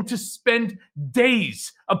having to spend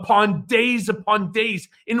days upon days upon days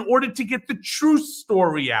in order to get the true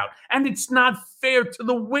story out. And it's not fair to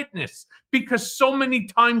the witness, because so many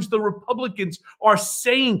times the Republicans are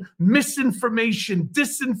saying misinformation,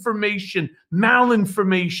 disinformation,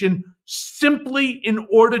 malinformation simply in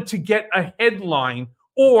order to get a headline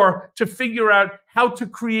or to figure out how to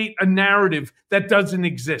create a narrative that doesn't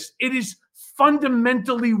exist. It is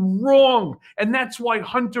fundamentally wrong. And that's why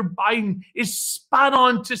Hunter Biden is spot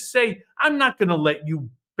on to say, I'm not going to let you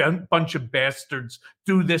bunch of bastards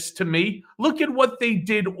do this to me. Look at what they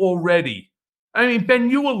did already. I mean, Ben,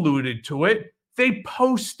 you alluded to it. They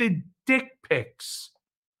posted dick pics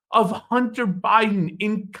of Hunter Biden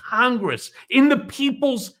in Congress, in the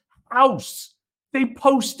people's house. They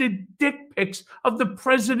posted dick pics of the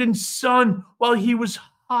president's son while he was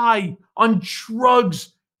high on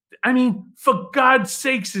drugs, I mean, for God's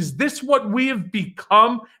sakes, is this what we have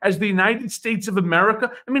become as the United States of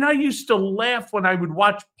America? I mean, I used to laugh when I would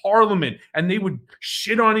watch Parliament and they would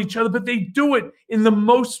shit on each other, but they do it in the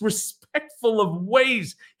most respectful of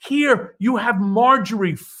ways. Here, you have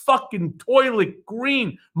Marjorie fucking Toilet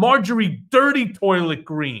Green, Marjorie Dirty Toilet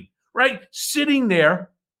Green, right? Sitting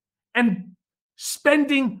there and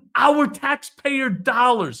spending our taxpayer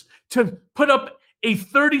dollars to put up a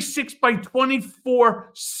 36 by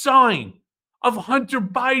 24 sign of Hunter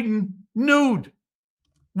Biden nude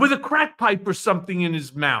with a crack pipe or something in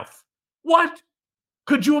his mouth. What?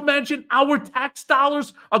 Could you imagine our tax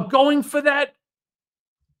dollars are going for that?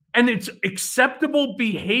 And it's acceptable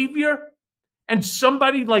behavior? And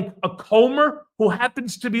somebody like a Comer, who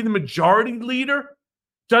happens to be the majority leader,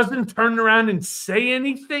 doesn't turn around and say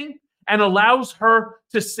anything and allows her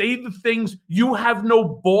to say the things, you have no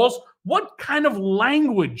balls? What kind of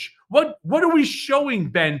language? What are we showing,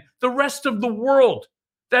 Ben, the rest of the world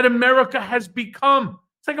that America has become?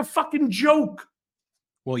 It's like a fucking joke.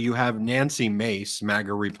 Well, you have Nancy Mace,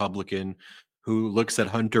 MAGA Republican, who looks at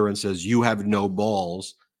Hunter and says, you have no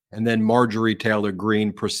balls. And then Marjorie Taylor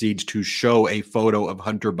Greene proceeds to show a photo of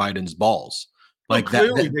Hunter Biden's balls. Like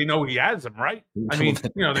clearly they know he has them, right? I mean,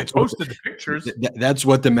 they posted the pictures. That's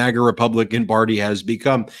what the MAGA Republican Party has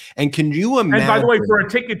become. And can you imagine? And by the way, for a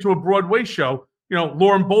ticket to a Broadway show,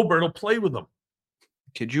 Lauren Boebert will play with them.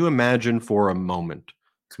 Could you imagine for a moment,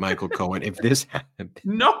 Michael Cohen, if this happened?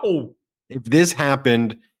 No. If this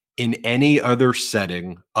happened in any other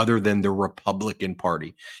setting other than the Republican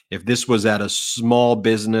Party, if this was at a small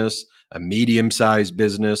business, a medium-sized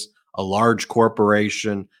business, a large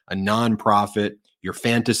corporation, a nonprofit, your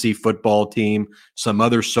fantasy football team, some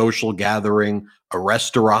other social gathering, a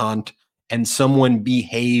restaurant, and someone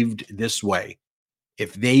behaved this way.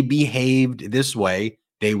 If they behaved this way,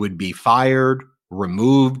 they would be fired,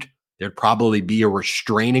 removed. There'd probably be a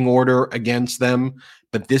restraining order against them.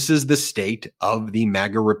 But this is the state of the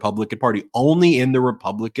MAGA Republican Party. Only in the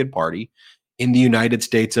Republican Party in the United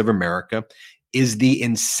States of America is the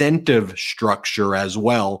incentive structure as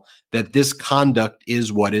well that this conduct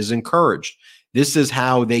is what is encouraged. This is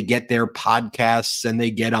how they get their podcasts and they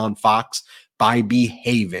get on Fox, by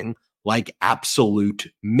behaving like absolute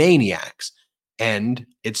maniacs. And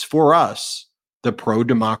it's for us, the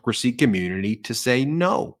pro-democracy community, to say,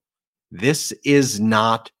 no, this is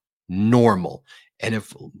not normal. And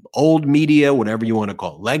if old media, whatever you want to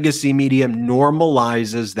call it, legacy media,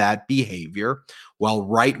 normalizes that behavior while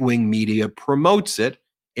right-wing media promotes it,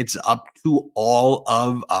 it's up to all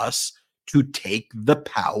of us to take the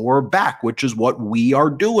power back, which is what we are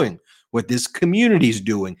doing, what this community is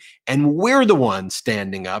doing. And we're the ones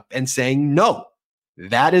standing up and saying, no,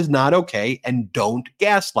 that is not okay, and don't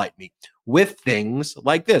gaslight me with things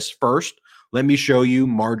like this. First, let me show you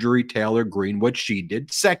Marjorie Taylor Greene, what she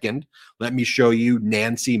did. Second, let me show you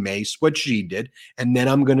Nancy Mace, what she did. And then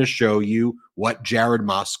I'm going to show you what Jared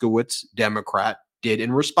Moskowitz, Democrat, did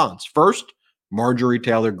in response. First, Marjorie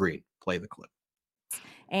Taylor Greene. Play the clip.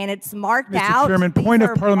 And it's marked Mr. out. Chairman, point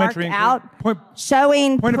of parliamentary inquiry.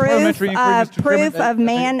 Showing Point of proof parliamentary inquiry, Mr. proof Chairman. of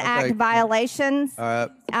Mann Okay. Act violations.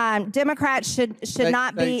 Democrats should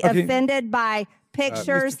not be Okay. offended by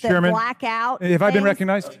pictures Mr. that Chairman, black out. Have I been things.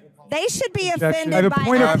 recognized? They should be Objection. I have offended a by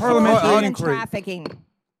point of actual parliamentary human inquiry. trafficking.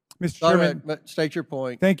 Mr. All Chairman, right, state your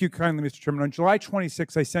point. thank you kindly, Mr. Chairman. On July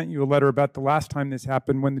 26th, I sent you a letter about the last time this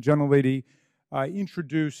happened, when the gentlelady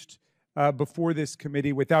introduced before this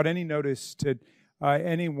committee, without any notice to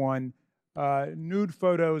anyone, nude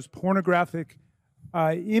photos, pornographic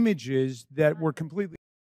images that were completely.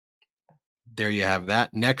 There you have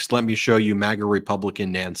that. Next, let me show you MAGA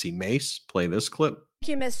Republican Nancy Mace. Play this clip. Thank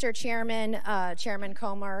you, Mr. Chairman, Chairman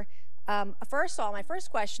Comer. First of all, my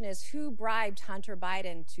first question is, who bribed Hunter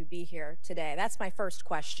Biden to be here today? That's my first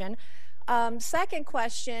question. Second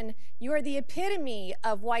question, you are the epitome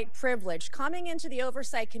of white privilege, coming into the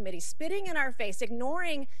Oversight Committee, spitting in our face,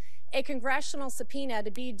 ignoring a congressional subpoena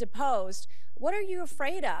to be deposed. What are you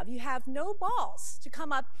afraid of? You have no balls to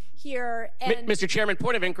come up here and... Mr. Chairman,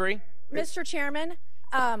 point of inquiry. Mr. Chairman,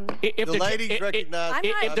 If The ladies recognize.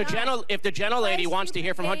 if the gentlelady wants to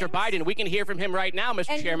hear from Hunter Biden, we can hear from him right now, Mr.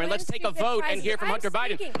 and Chairman. you Let's take a speak the vote and hear from president.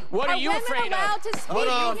 Hunter I'm Biden. speaking. What are you women afraid allowed of? to speak? Hold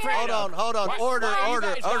on, Here? hold on. Why Order, are you order,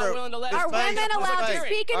 guys not order. willing to let Are us women speak? allowed to Let's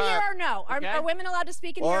speak in All here right. or no? Okay. Are women allowed to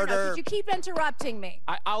speak in here or no? Order. Because you keep interrupting me.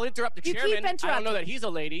 I'll interrupt the You keep chairman. I don't know interrupting. that he's a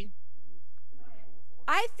lady.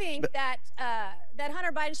 I think that that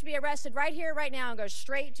Hunter Biden should be arrested right here, right now, and go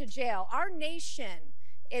straight to jail. Our nation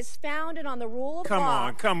is founded on the rule of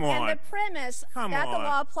law. Come on. And the premise that the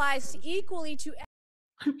law applies equally to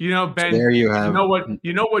Ben, There you have.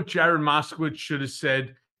 You know what Jared Moskowitz should have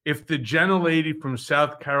said? if the gentlelady from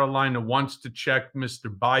South Carolina wants to check Mr.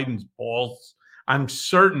 Biden's balls, I'm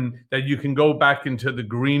certain that you can go back into the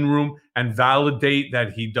green room and validate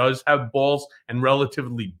that he does have balls, and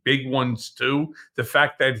relatively big ones too. The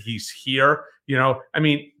fact that he's here, I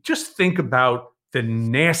mean, just think about the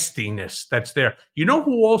nastiness that's there. You know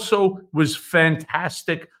who also was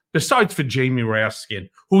fantastic, besides for Jamie Raskin,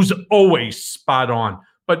 who's always spot on?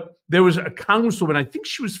 But there was a congresswoman, I think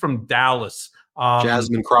she was from Dallas.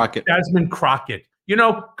 Jasmine Crockett. Jasmine Crockett.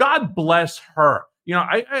 God bless her.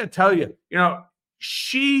 I gotta tell you,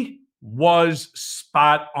 she was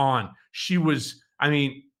spot on. She was,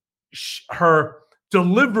 her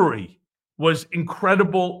delivery was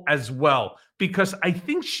incredible as well, because I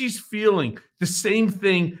think she's feeling the same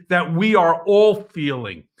thing that we are all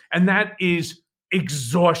feeling, and that is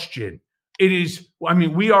exhaustion.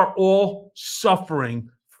 We are all suffering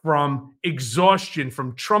from exhaustion,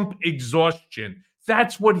 from Trump exhaustion.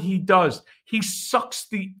 That's what he does. He sucks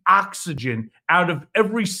the oxygen out of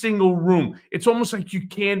every single room. It's almost like you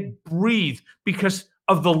can't breathe because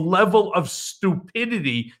of the level of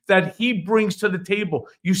stupidity that he brings to the table.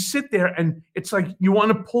 You sit there and it's like you want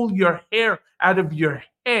to pull your hair out of your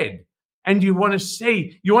head, and you want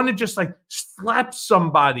to just like slap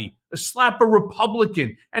somebody, slap a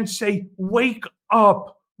Republican and say, wake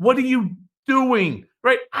up. What are you doing?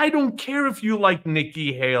 Right? I don't care if you like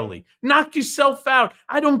Nikki Haley. Knock yourself out.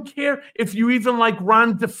 I don't care if you even like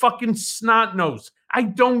Ron DeFucking Snotnose. I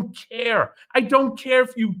don't care. I don't care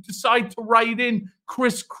if you decide to write in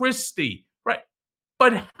Chris Christie. Right?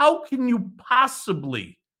 But how could you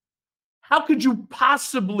possibly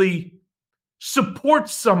support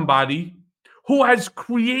somebody who has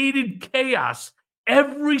created chaos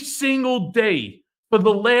every single day for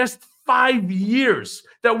the last 5 years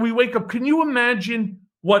that we wake up? Can you imagine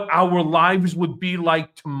what our lives would be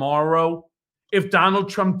like tomorrow if Donald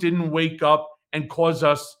Trump didn't wake up and cause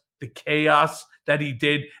us the chaos that he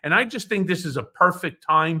did? And I just think this is a perfect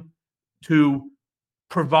time to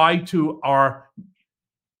provide to our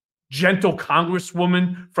gentle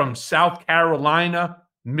Congresswoman from South Carolina,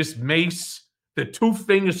 Miss Mace, the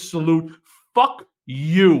two-finger salute. Fuck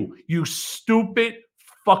you, you stupid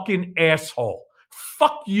fucking asshole.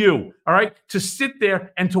 Fuck you, all right? To sit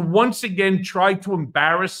there and to once again try to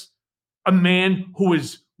embarrass a man who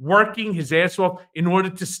is working his ass off in order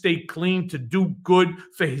to stay clean, to do good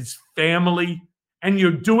for his family. And you're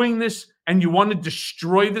doing this and you want to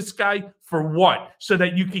destroy this guy for what? So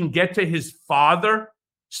that you can get to his father?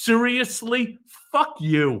 Seriously? Fuck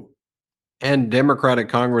you. And Democratic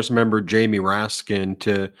Congressmember Jamie Raskin,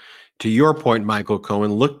 to your point, Michael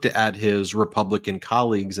Cohen, looked at his Republican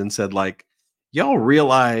colleagues and said, like, y'all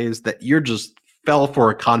realize that you're just fell for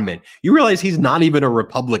a con man. You realize he's not even a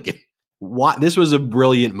Republican. This was a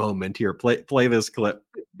brilliant moment here. Play this clip.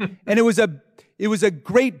 And it was a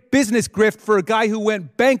great business grift for a guy who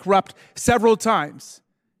went bankrupt several times.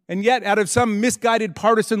 And yet, out of some misguided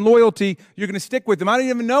partisan loyalty, you're going to stick with him. I don't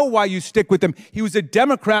even know why you stick with him. He was a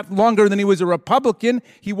Democrat longer than he was a Republican.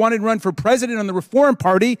 He wanted to run for president on the Reform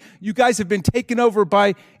Party. You guys have been taken over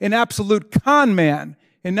by an absolute con man.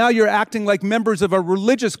 And now you're acting like members of a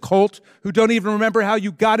religious cult who don't even remember how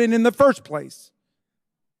you got in the first place.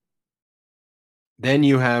 Then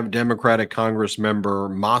you have Democratic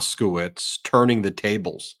Congressmember Moskowitz turning the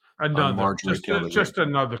tables. Just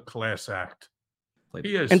another class act.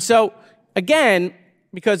 He is. And so, again,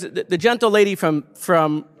 because the gentle lady from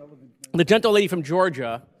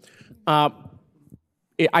Georgia,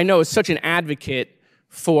 I know is such an advocate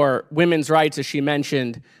for women's rights, as she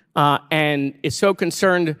mentioned, and is so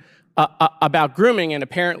concerned about grooming, and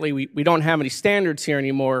apparently we don't have any standards here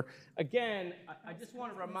anymore. Again, I just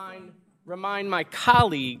want to remind my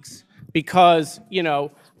colleagues, because,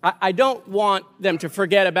 I don't want them to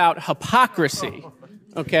forget about hypocrisy,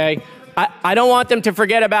 okay? I don't want them to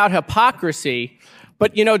forget about hypocrisy.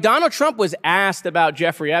 But, Donald Trump was asked about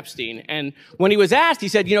Jeffrey Epstein. And when he was asked, he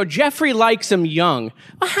said, Jeffrey likes him young.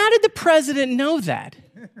 Well, how did the president know that?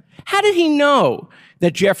 How did he know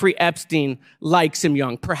that Jeffrey Epstein likes him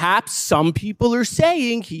young? Perhaps some people are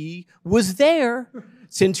saying he was there,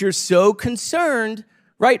 since you're so concerned,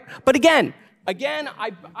 right? But again,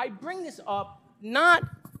 I bring this up not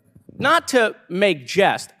to make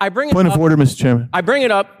jest. I bring it Point up, of order, Mr. Chairman. I bring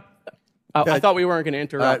it up. I thought we weren't going to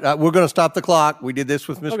interrupt. We're going to stop the clock. We did this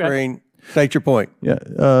with Ms. Green. State your point. Yeah,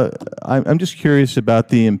 I'm just curious about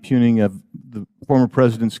the impugning of the former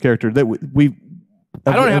president's character. That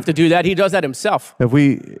I don't have to do that. He does that himself. Have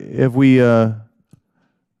we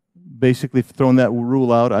basically thrown that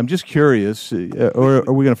rule out? I'm just curious, or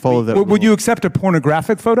are we going to follow that rule? Would you accept a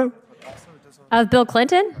pornographic photo? Of Bill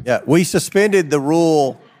Clinton? Yeah, we suspended the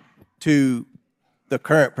rule to the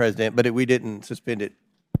current president, but we didn't suspend it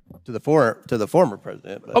to the former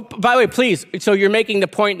president. But. Oh, by the way, please. So you're making the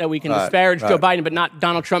point that we can disparage Joe right. Biden, but not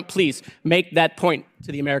Donald Trump. Please make that point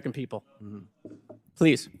to the American people. Mm-hmm.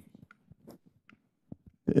 Please.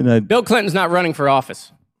 And Bill Clinton's not running for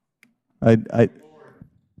office. That's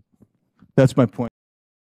my point.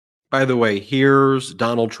 By the way, here's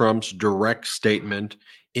Donald Trump's direct statement.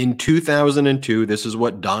 In 2002, this is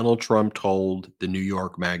what Donald Trump told the New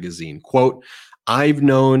York Magazine. Quote, "I've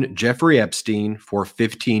known Jeffrey Epstein for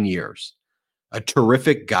 15 years. A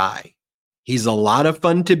terrific guy. He's a lot of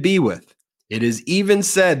fun to be with. It is even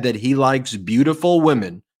said that he likes beautiful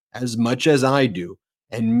women as much as I do,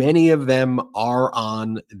 and many of them are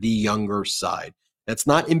on the younger side." That's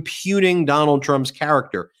not impugning Donald Trump's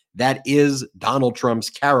character. That is Donald Trump's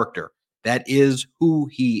character. That is who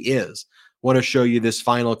he is. I want to show you this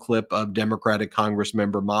final clip of Democratic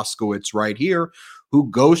Congressmember Moskowitz right here, who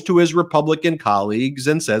goes to his Republican colleagues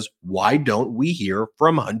and says, why don't we hear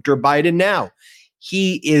from Hunter Biden now?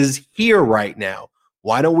 He is here right now.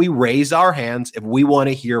 Why don't we raise our hands if we want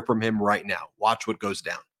to hear from him right now? Watch what goes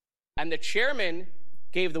down. And the chairman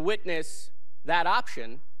gave the witness that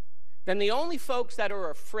option, then the only folks that are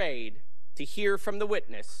afraid to hear from the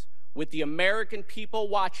witness with the American people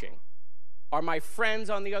watching are my friends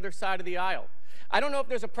on the other side of the aisle. I don't know if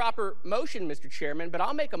there's a proper motion, Mr. Chairman, but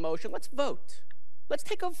I'll make a motion. Let's vote. Let's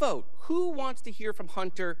take a vote. Who wants to hear from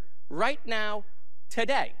Hunter right now,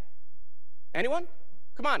 today? Anyone?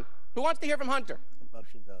 Come on. Who wants to hear from Hunter?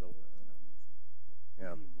 Motion's out of order.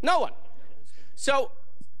 Yeah. No one. So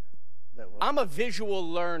I'm a visual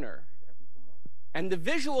learner, and the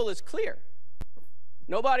visual is clear.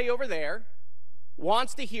 Nobody over there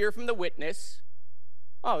wants to hear from the witness.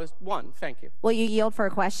 Oh, there's one. Thank you. Will you yield for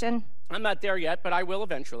a question? I'm not there yet, but I will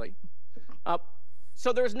eventually.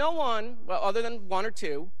 So there's no one, well, other than one or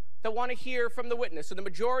two, that want to hear from the witness. So the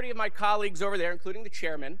majority of my colleagues over there, including the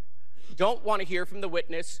chairman, don't want to hear from the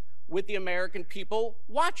witness with the American people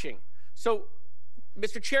watching. So,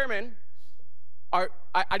 Mr. Chairman,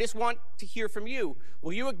 I just want to hear from you.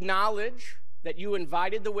 Will you acknowledge that you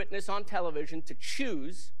invited the witness on television to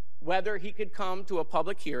choose whether he could come to a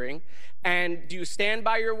public hearing? And do you stand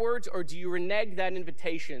by your words, or do you renege that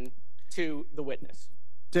invitation to the witness?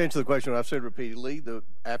 To answer the question, I've said repeatedly,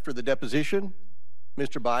 after the deposition,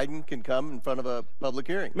 Mr. Biden can come in front of a public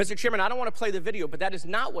hearing. Mr. Chairman, I don't want to play the video, but that is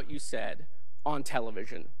not what you said on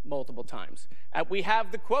television multiple times. We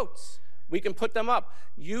have the quotes. We can put them up.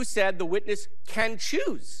 You said the witness can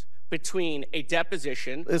choose between a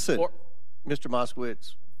deposition. Listen, Mr.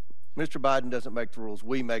 Moskowitz, Mr. Biden doesn't make the rules.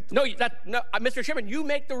 We make the rules. No, Mr. Chairman, you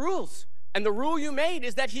make the rules. And the rule you made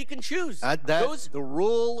is that he can choose. The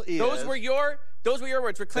rule is... Those were your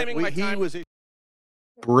words. We're claiming my time.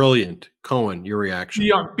 Brilliant. Cohen, your reaction.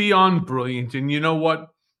 Beyond brilliant. And you know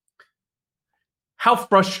what? How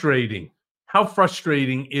frustrating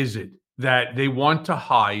is it that they want to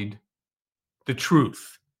hide the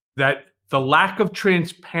truth, that the lack of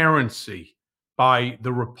transparency by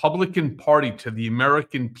the Republican Party to the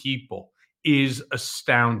American people is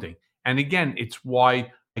astounding. And again, it's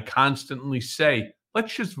why I constantly say,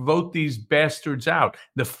 let's just vote these bastards out.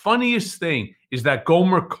 The funniest thing is that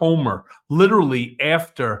Gomer Comer, literally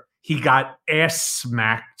after he got ass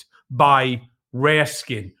smacked by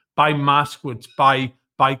Raskin, by Moskowitz,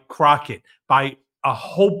 by Crockett, by a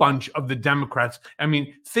whole bunch of the Democrats. I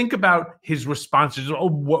mean, think about his responses.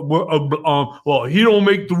 Well, he don't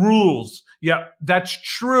make the rules. Yeah, that's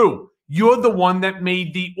true. You're the one that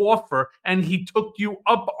made the offer, and he took you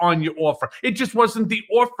up on your offer. It just wasn't the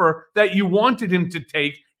offer that you wanted him to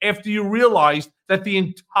take after you realized that the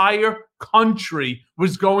entire country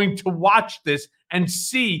was going to watch this and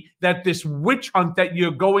see that this witch hunt that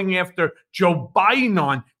you're going after Joe Biden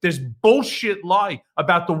on, this bullshit lie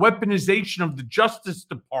about the weaponization of the Justice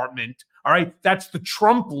Department, all right, that's the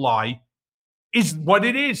Trump lie, is what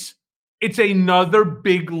it is. It's another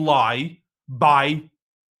big lie by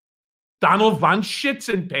Donald Von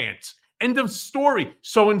Schitzenpants. End of story.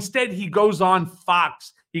 So instead, he goes on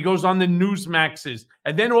Fox. He goes on the Newsmaxes.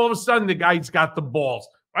 And then all of a sudden, the guy's got the balls.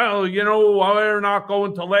 Well, you know, we're not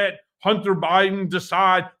going to let Hunter Biden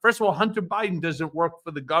decide. First of all, Hunter Biden doesn't work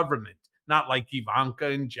for the government, not like Ivanka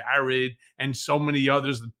and Jared and so many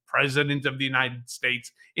others, the president of the United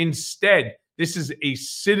States. Instead, this is a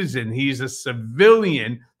citizen. He's a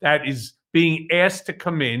civilian that is being asked to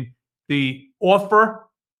come in. The offer,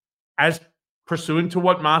 as pursuant to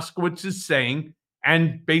what Moskowitz is saying,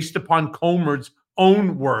 and based upon Comer's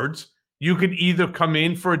own words, you could either come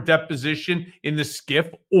in for a deposition in the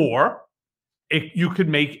SCIF, or you could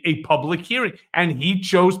make a public hearing. And he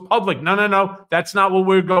chose public. No, that's not what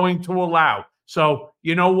we're going to allow. So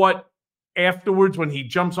you know what? Afterwards, when he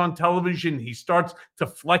jumps on television, he starts to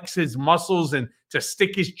flex his muscles and to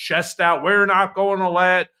stick his chest out. We're not going to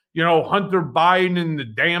let, Hunter Biden and the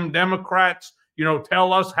damn Democrats,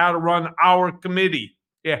 tell us how to run our committee.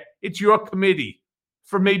 Yeah, it's your committee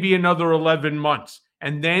for maybe another 11 months.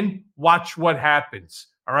 And then watch what happens.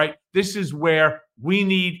 All right. This is where we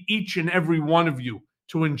need each and every one of you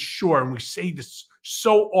to ensure, and we say this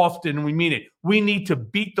so often, and we mean it, we need to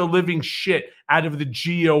beat the living shit out of the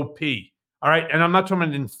GOP. All right. And I'm not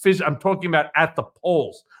talking about I'm talking about at the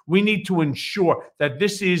polls. We need to ensure that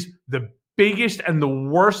this is the biggest and the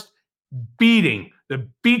worst beating, the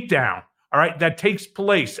beatdown, all right, that takes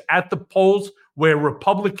place at the polls where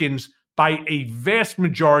Republicans, by a vast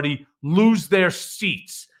majority, lose their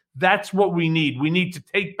seats. That's what we need. We need to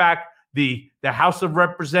take back the House of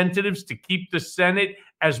Representatives, to keep the Senate,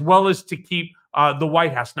 as well as to keep the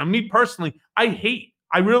White House. Now, me personally,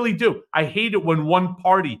 I really do. I hate it when one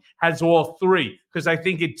party has all three, because I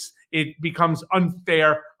think it becomes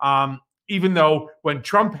unfair. Even though when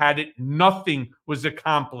Trump had it, nothing was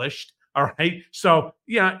accomplished. All right. So,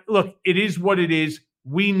 yeah, look, it is what it is.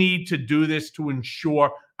 We need to do this to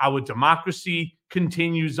ensure our democracy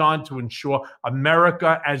continues on, to ensure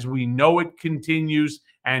America as we know it continues.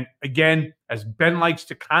 And again, as Ben likes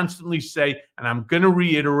to constantly say, and I'm going to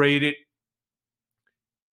reiterate it,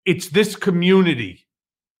 it's this community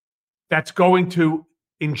that's going to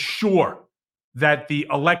ensure that the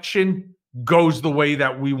election goes the way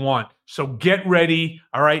that we want. So get ready,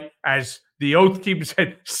 all right? As the Oath Keeper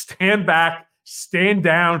said, stand back, stand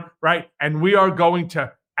down, right? And we are going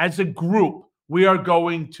to, as a group, we are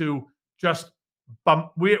going to just,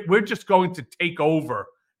 we're just going to take over,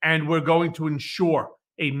 and we're going to ensure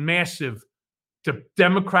a massive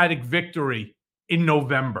Democratic victory in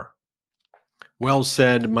November. Well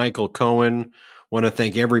said, Michael Cohen. Want to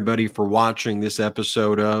thank everybody for watching this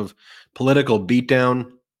episode of Political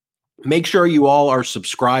Beatdown. Make sure you all are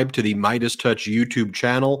subscribed to the Midas Touch YouTube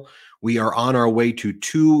channel. We are on our way to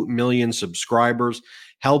 2 million subscribers.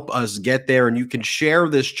 Help us get there, and you can share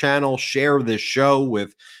this channel, share this show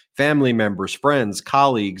with family members, friends,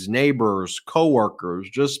 colleagues, neighbors, coworkers,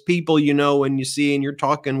 just people you know and you see and you're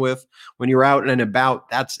talking with when you're out and about.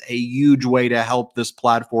 That's a huge way to help this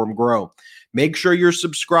platform grow. Make sure you're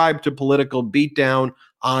subscribed to Political Beatdown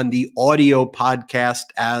on the audio podcast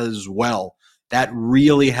as well. That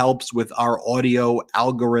really helps with our audio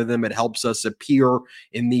algorithm. It helps us appear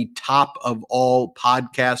in the top of all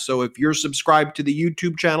podcasts. So if you're subscribed to the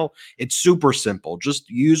YouTube channel, it's super simple. Just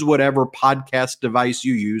use whatever podcast device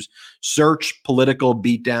you use, search Political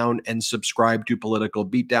Beatdown, and subscribe to Political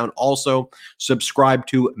Beatdown. Also, subscribe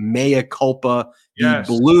to Mea Culpa, the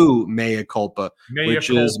blue Mea Culpa, which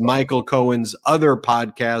is Michael Cohen's other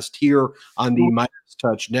podcast here on the Midas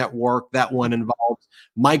Touch Network. That one involves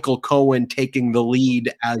Michael Cohen taking the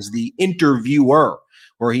lead as the interviewer,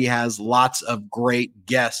 where he has lots of great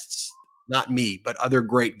guests. Not me, but other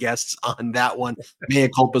great guests on that one. Mea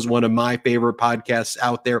Culpa is one of my favorite podcasts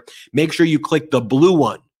out there. Make sure you click the blue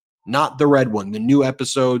one, not the red one. The new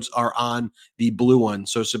episodes are on the blue one.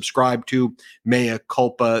 So subscribe to Mea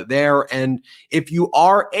Culpa there. And if you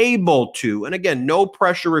are able to, and again, no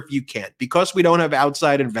pressure if you can't, because we don't have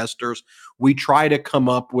outside investors, we try to come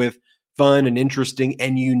up with fun and interesting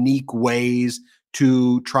and unique ways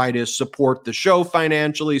to try to support the show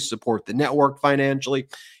financially, support the network financially.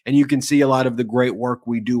 And you can see a lot of the great work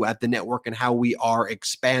we do at the network and how we are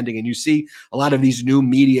expanding. And you see a lot of these new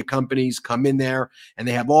media companies come in there and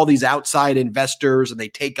they have all these outside investors and they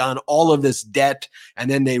take on all of this debt,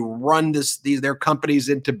 and then they run their companies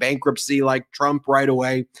into bankruptcy like Trump right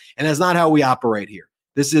away. And that's not how we operate here.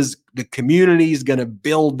 This is the community is going to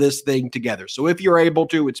build this thing together. So if you're able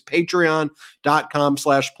to, it's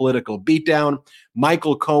patreon.com/political beatdown.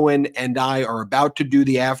 Michael Cohen and I are about to do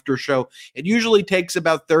the after show. It usually takes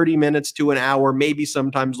about 30 minutes to an hour, maybe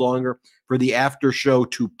sometimes longer, for the after show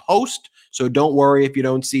to post. So don't worry if you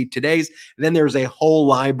don't see today's. And then there's a whole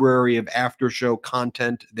library of after show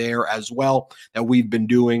content there as well that we've been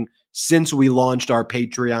doing since we launched our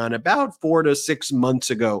Patreon about 4 to 6 months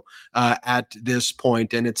ago at this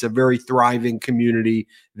point. And it's a very thriving community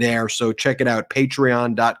there. So check it out,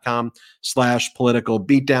 patreon.com/political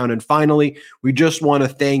beatdown. And finally, we just want to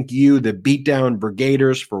thank you, the Beatdown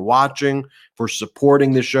Brigaders, for watching, for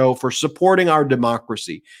supporting the show, for supporting our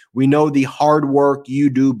democracy. We know the hard work you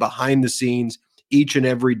do behind the scenes each and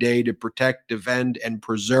every day to protect, defend, and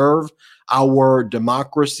preserve our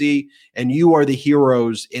democracy. And you are the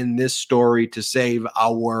heroes in this story to save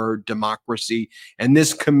our democracy. And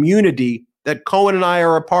this community that Cohen and I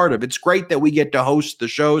are a part of. It's great that we get to host the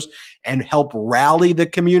shows and help rally the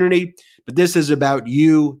community. But this is about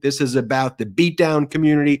you. This is about the beatdown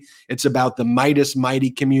community. It's about the Midas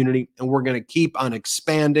Mighty community. And we're going to keep on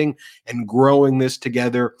expanding and growing this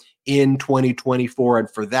together in 2024.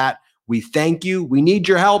 And for that, we thank you. We need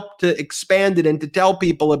your help to expand it and to tell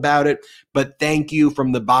people about it. But thank you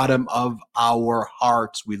from the bottom of our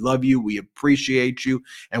hearts. We love you. We appreciate you.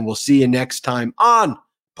 And we'll see you next time on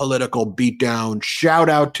Political Beatdown. Shout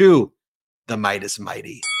out to the Midas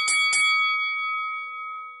Mighty.